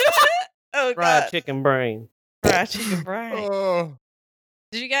 Oh Fried god, chicken brain. fried chicken brain. Oh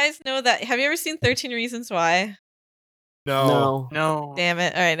Did you guys know that? Have you ever seen 13 Reasons Why? no. No. Damn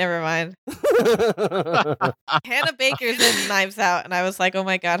it! All right, never mind. Hannah Baker's in Knives Out, and I was like, oh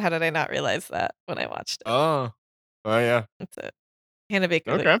my god, how did I not realize that when I watched it? Oh. Oh yeah. That's it. Hannah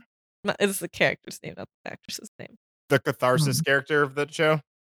Baker. Okay. It's the character's name, not the actress's name. The catharsis character of that show.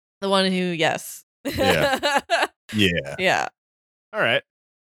 The one who, yes. Yeah. Yeah. Yeah. All right.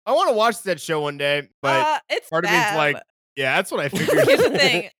 I want to watch that show one day, but It's part of me's bad. like, yeah, that's what I figured. Here's the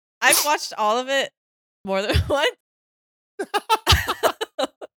thing. I've watched all of it more than once.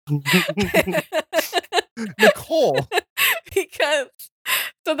 Nicole. Because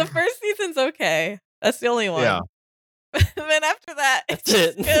so the first season's okay. That's the only one. Yeah. Then after that, it That's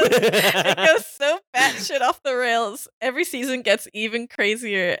just it. it goes so batshit off the rails. Every season gets even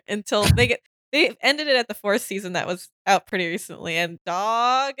crazier until they ended it at the fourth season that was out pretty recently. And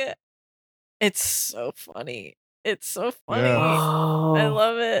dog, it's so funny. It's so funny. Yeah. I Oh.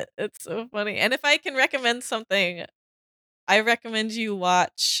 love it. It's so funny. And if I can recommend something, I recommend you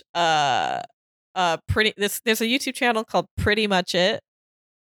watch there's a YouTube channel called Pretty Much It.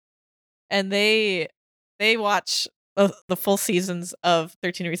 And they watch the full seasons of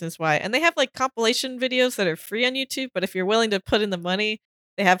 13 Reasons Why. And they have like compilation videos that are free on YouTube, but if you're willing to put in the money,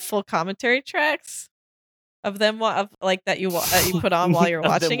 they have full commentary tracks of them that you put on while you're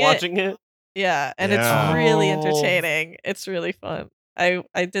Of them watching it. watching it. Yeah, and Yeah. it's really Oh. entertaining. It's really fun. I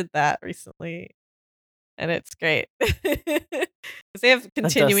did that recently, and it's great because they have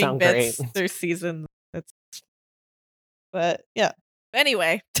continuing sound bits great. through seasons. But yeah.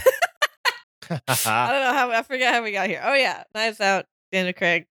 Anyway, I don't know how I forget how we got here. Oh yeah, Knives Out, Daniel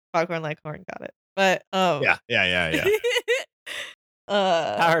Craig, Foghorn Leghorn got it. But Yeah.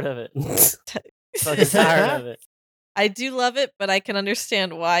 Tired of it. Fucking tired of it. I do love it, but I can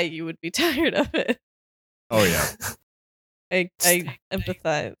understand why you would be tired of it. Oh yeah. I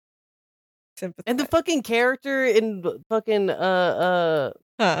empathize. Sympathize. And the fucking character in fucking Huh.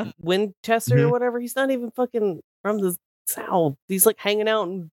 Winchester or Mhm. whatever, he's not even fucking from the South. He's like hanging out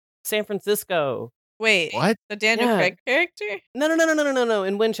in San Francisco. Wait, What? the Daniel Yeah. Craig character? No.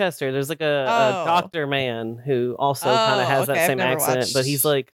 In Winchester, there's like a Oh. doctor man who also kind Oh, of has okay, that I've same never accent, but he's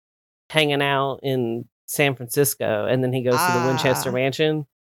like hanging out in San Francisco, and then he goes to the Winchester Ah. Mansion,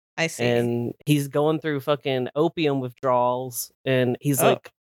 I see. and he's going through fucking opium withdrawals, and he's Oh. like,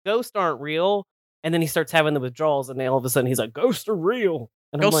 ghosts aren't real, and then he starts having the withdrawals, and then all of a sudden he's like, ghosts are real,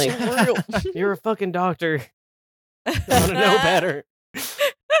 and Ghosts I'm are like, real. you're a fucking doctor. I want to know better.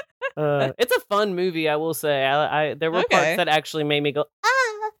 It's a fun movie, I will say. I there were Okay. parts that actually made me go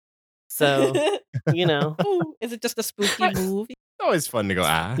ah. So you know, Ooh, is it just a spooky movie? It's always fun to go,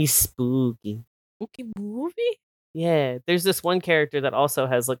 ah. he's spooky. Spooky movie? Yeah, there's this one character that also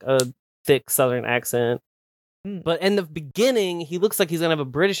has like a thick Southern accent, Mm. but in the beginning, he looks like he's gonna have a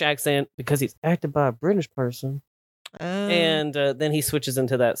British accent because he's acted by a British person, and then he switches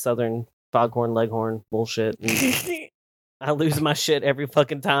into that Southern foghorn leghorn bullshit. And I lose my shit every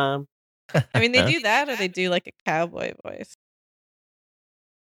fucking time. I mean, they do that, or they do like a cowboy voice,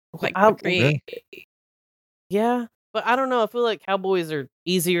 like I- McCree. Yeah, but I don't know. I feel like cowboys are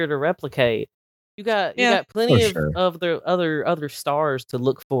easier to replicate. You got Yeah. plenty For sure. of the other stars to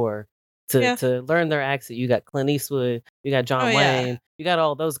look for to Yeah. to learn their accent. You got Clint Eastwood, you got John Oh, yeah. Wayne, you got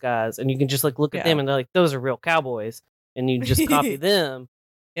all those guys, and you can just like look at Yeah. them and they're like, those are real cowboys, and you just copy them.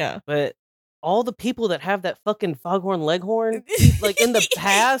 Yeah. But all the people that have that fucking foghorn leghorn, like in the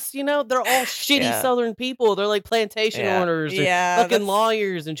past, you know, they're all shitty Yeah. Southern people. They're like plantation Yeah. owners or Yeah, fucking that's-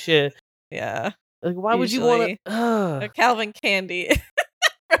 lawyers and shit. Yeah. Like, why would you want Usually. to? Or Calvin Candy.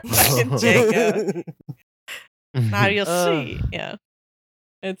 From fucking Jago. Now you'll see. Yeah.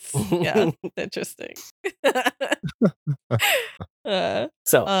 It's it's interesting.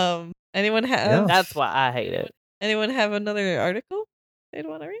 So Anyone have that's why I hate it. anyone have another article they'd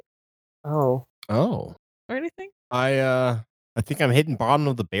want to read Oh, Oh. or anything? I think I'm hitting bottom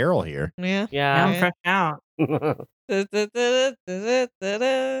of the barrel here. Yeah. Yeah, I'm yeah. fresh out.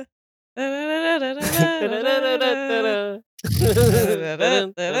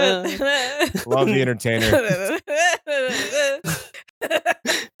 Love the entertainer.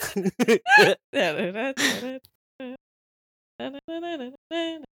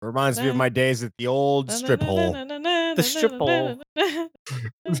 Reminds me of my days at the old strip hole. The strip hole.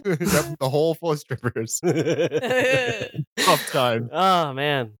 The hole full of strippers. Tough time. Oh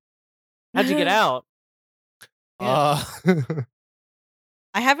man, how'd you get out? Uh,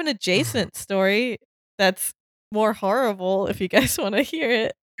 I have an adjacent story that's more horrible if you guys want to hear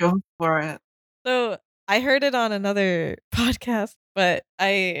it. Go for it. So I heard it on another podcast, but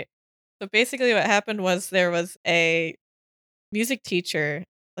so basically what happened was there was a music teacher,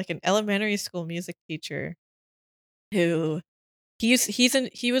 like an elementary school music teacher, who he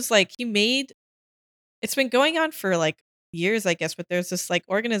was like, he made, it's been going on for like years, I guess, but there's this like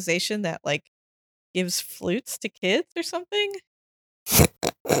organization that like gives flutes to kids or something.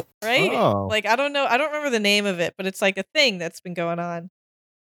 Right? Oh. Like, I don't know. I don't remember the name of it, but it's like a thing that's been going on.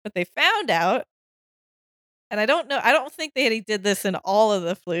 But they found out, and I don't know. I don't think he did this in all of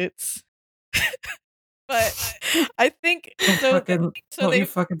the flutes. But I think so. Don't you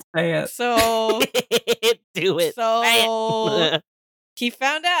fucking say it. So Do it. So he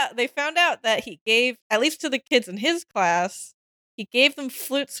found out. They found out that he gave, at least to the kids in his class, he gave them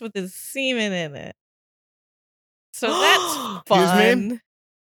flutes with his semen in it. So that's Excuse me? fun.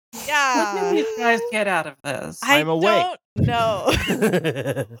 What Yeah. did you guys get out of this? I I'm awake. don't know.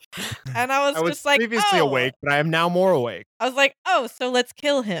 And I was I was just like, previously oh. awake, but I am now more awake. I was like, oh, so let's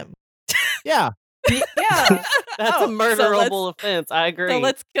kill him. Yeah. Yeah. That's Oh, a murderable offense. I agree. So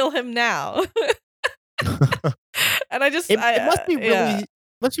let's kill him now. And I just, It must be really yeah.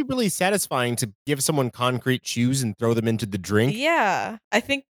 must be really satisfying to give someone concrete shoes and throw them into the drink. Yeah, I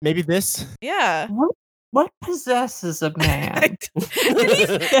think, Maybe this. yeah. What possesses a man? And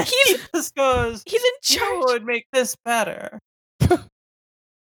He just goes, he's in you charge. would make this better.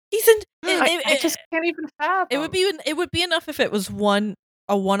 He's in. I just can't even fathom. It would be enough if it was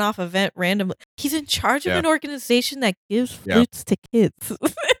a one-off event randomly. He's in charge of Yeah. an organization that gives Yeah. flutes to kids.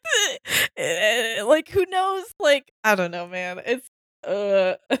 Like, who knows? Like, I don't know, man. It's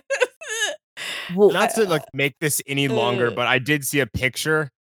Well, Not to like make this any longer, but I did see a picture.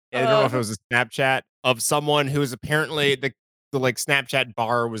 I don't know if it was a Snapchat of someone who was apparently the like Snapchat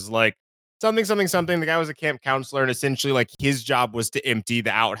bar was like something. The guy was a camp counselor, and essentially like his job was to empty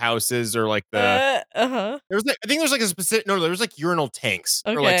the outhouses or like the uh-huh. there was like, I think there was like a specific there was like urinal tanks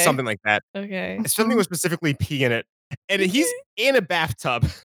or like Okay. something like that. Okay. Something with specifically pee in it, and he's in a bathtub,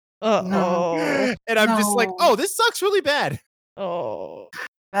 Oh. and I'm just like, No. oh, this sucks really bad. Oh.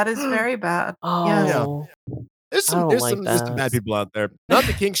 That is very bad. oh, There's I don't there's like there's some bad that. people out there. Not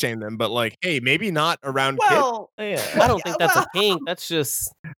to kink shame them, but like, hey, maybe not around kids. Well, Yeah. I don't think that's a well, kink. That's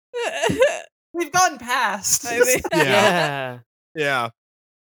just we've gone past. I mean, Yeah. yeah.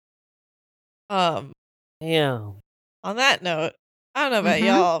 Yeah. Damn. On that note, I don't know about Mhm.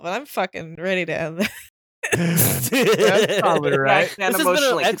 y'all, but I'm fucking ready to end this. That's probably Yeah, I right. can't This has been an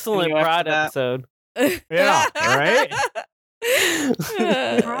emotionally excellent continue after Pride that. episode. Yeah, right? It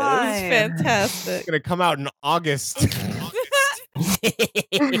was Right. fantastic. Gonna come out in August. Well,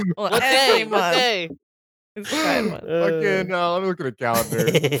 What every day? What month. day? It's Pride Month. Fucking, let me look at the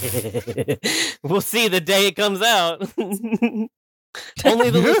calendar. We'll see the day it comes out. Only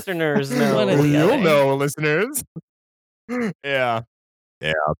the listeners know. One or the You'll other. know, listeners. Yeah.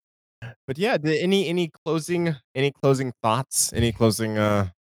 Yeah. But yeah, any closing thoughts? Any closing well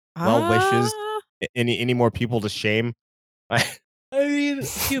wishes? Any more people to shame? I mean, I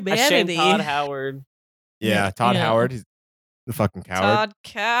shame humanity. Todd Howard. Yeah, Todd Yeah. Howard. He's the fucking coward. Todd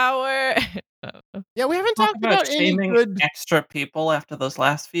Coward. Yeah, we haven't Talk talked about about any shaming good. extra people after those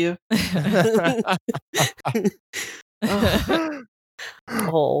last few.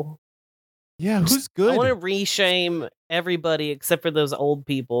 Oh, Yeah, who's I want good? to re-shame everybody except for those old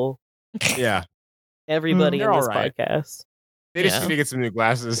people. Yeah, Everybody they're in all this right. podcast. they just Yeah. need to get some new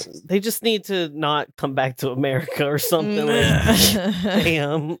glasses. They just need to not come back to America or something. Like,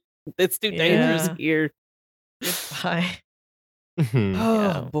 damn, it's too dangerous Yeah. here. Goodbye. Mhm. Oh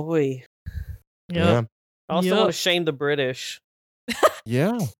Yeah. boy. Yeah, I also Yup. want to shame the British.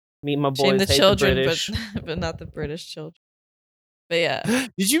 yeah. Meet my boys. Shame the hate children, the British. but not the British children. But yeah.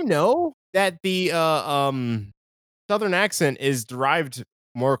 Did you know that the southern accent is derived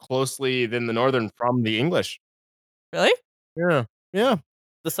more closely than the northern from the English? Really? Yeah, yeah.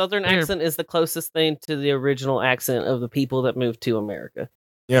 The Southern Weird. accent is the closest thing to the original accent of the people that moved to America.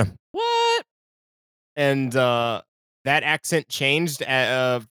 Yeah. What? And that accent changed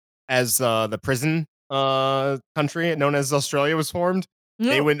as the prison country known as Australia was formed.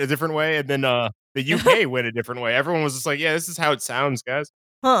 They No. went a different way, and then the UK went a different way. Everyone was just like, "Yeah, this is how it sounds, guys."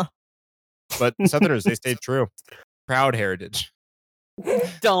 Huh. But Southerners, they stayed true. Proud heritage.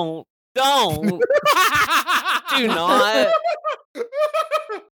 Don't. Do not.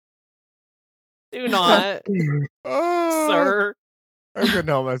 Do not, Oh, sir. I couldn't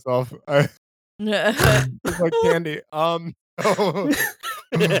help myself. I it's like candy.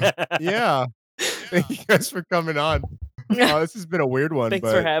 Yeah. Thank you guys for coming on. This has been a weird one, Thanks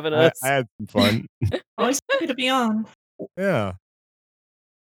but for having I us. had some fun. Always happy to be on. Yeah.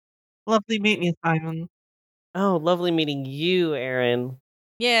 Lovely meeting you, Simon. Oh, lovely meeting you, Erin.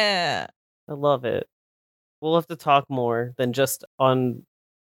 Yeah. I love it. We'll have to talk more than just on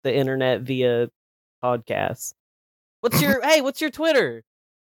the internet via podcasts. What's your Twitter?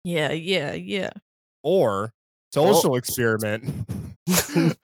 Yeah. Or social experiment.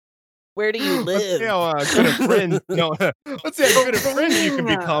 Where do you Let's live? see how good a friend. No, let's see how good a friend you can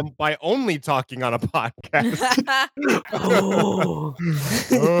become by only talking on a podcast. Oh.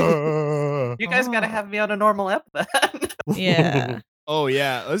 You guys gotta have me on a normal ep then. Yeah. Oh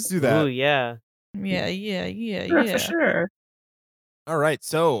yeah, let's do Oh that. yeah. Sure, Yeah. for sure. All right,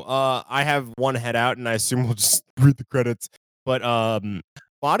 so I have one head out, and I assume we'll just read the credits. But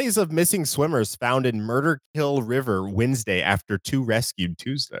bodies of missing swimmers found in Murder Kill River Wednesday after 2 rescued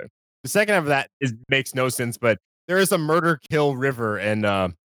Tuesday. The second half of that makes no sense, but there is a Murder Kill River, and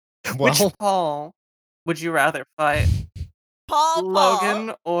Which well, Paul would you rather fight? Paul.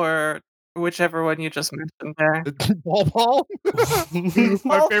 Logan or whichever one you just mentioned there? Paul.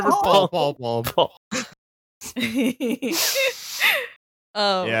 My favorite Paul. Paul.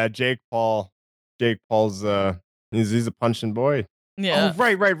 Yeah, Jake Paul. Jake Paul's he's a punching boy. Yeah. Oh,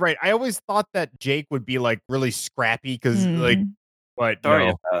 right. I always thought that Jake would be like really scrappy because like, but Sorry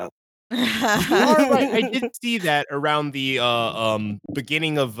no. about You are right. I did see that around the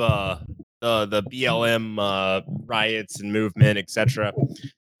beginning of the BLM riots and movement, etc.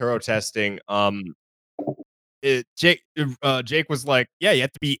 Protesting. Jake was like, yeah, you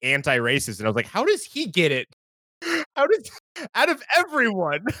have to be anti-racist, and I was like, how does he get it? How does out of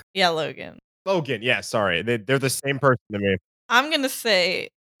everyone? Yeah, Logan. Logan, yeah, sorry, they're the same person to me. I'm gonna say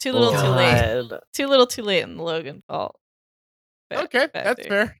too little, too late. God. Too little, too late in the Logan fault. Okay, that's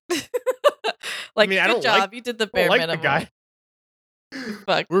fair. Like, I mean, I good don't job. like- You did the I bare don't like minimum. the guy.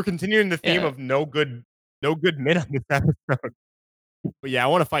 Fuck. We're continuing the theme Yeah. of no good men on this episode. But yeah, I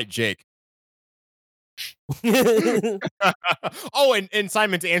want to fight Jake. Oh, and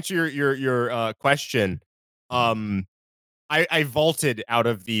Simon, to answer your question, I vaulted out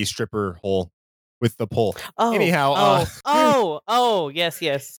of the stripper hole with the pole. Oh, Anyhow,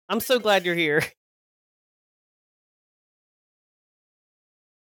 yes. I'm so glad you're here.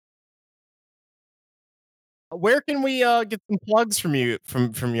 Where can we get some plugs from you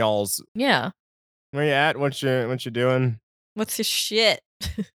from y'all's? Yeah. Where you at? What you doing? What's your shit?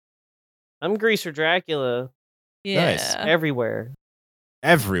 I'm Greaser Dracula Nice. Yeah. everywhere.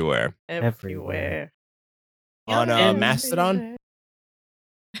 Everywhere. Everywhere. On And- Mastodon?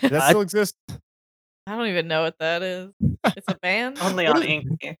 Does that I- still exist? I don't even know what that is. It's a band? Only What on is-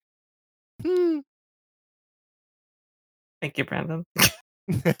 Inky. Hmm. Thank you, Brandon.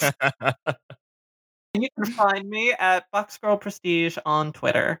 And you can find me at Boxgirl Prestige on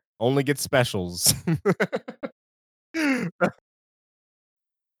Twitter. Only get specials.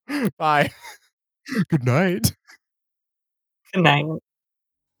 Bye. Good night. Good night.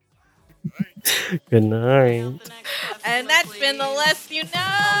 Good night. And that's been the less you know.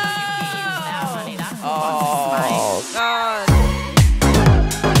 Oh, God.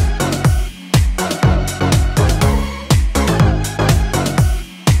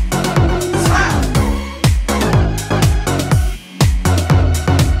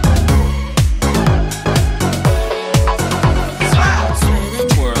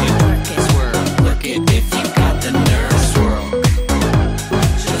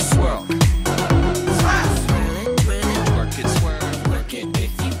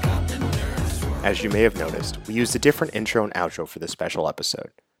 As you may have noticed, we used a different intro and outro for this special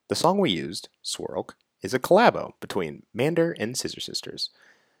episode. The song we used, Swirl, is a collabo between Mander and Scissor Sisters.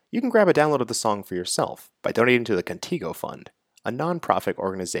 You can grab a download of the song for yourself by donating to the Contigo Fund, a non-profit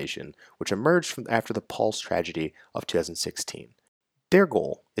organization which emerged from after the Pulse tragedy of 2016. Their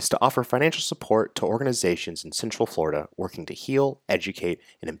goal is to offer financial support to organizations in Central Florida working to heal, educate,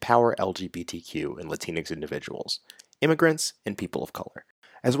 and empower LGBTQ and Latinx individuals, immigrants, and people of color,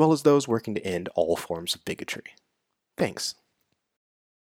 as well as those working to end all forms of bigotry. Thanks.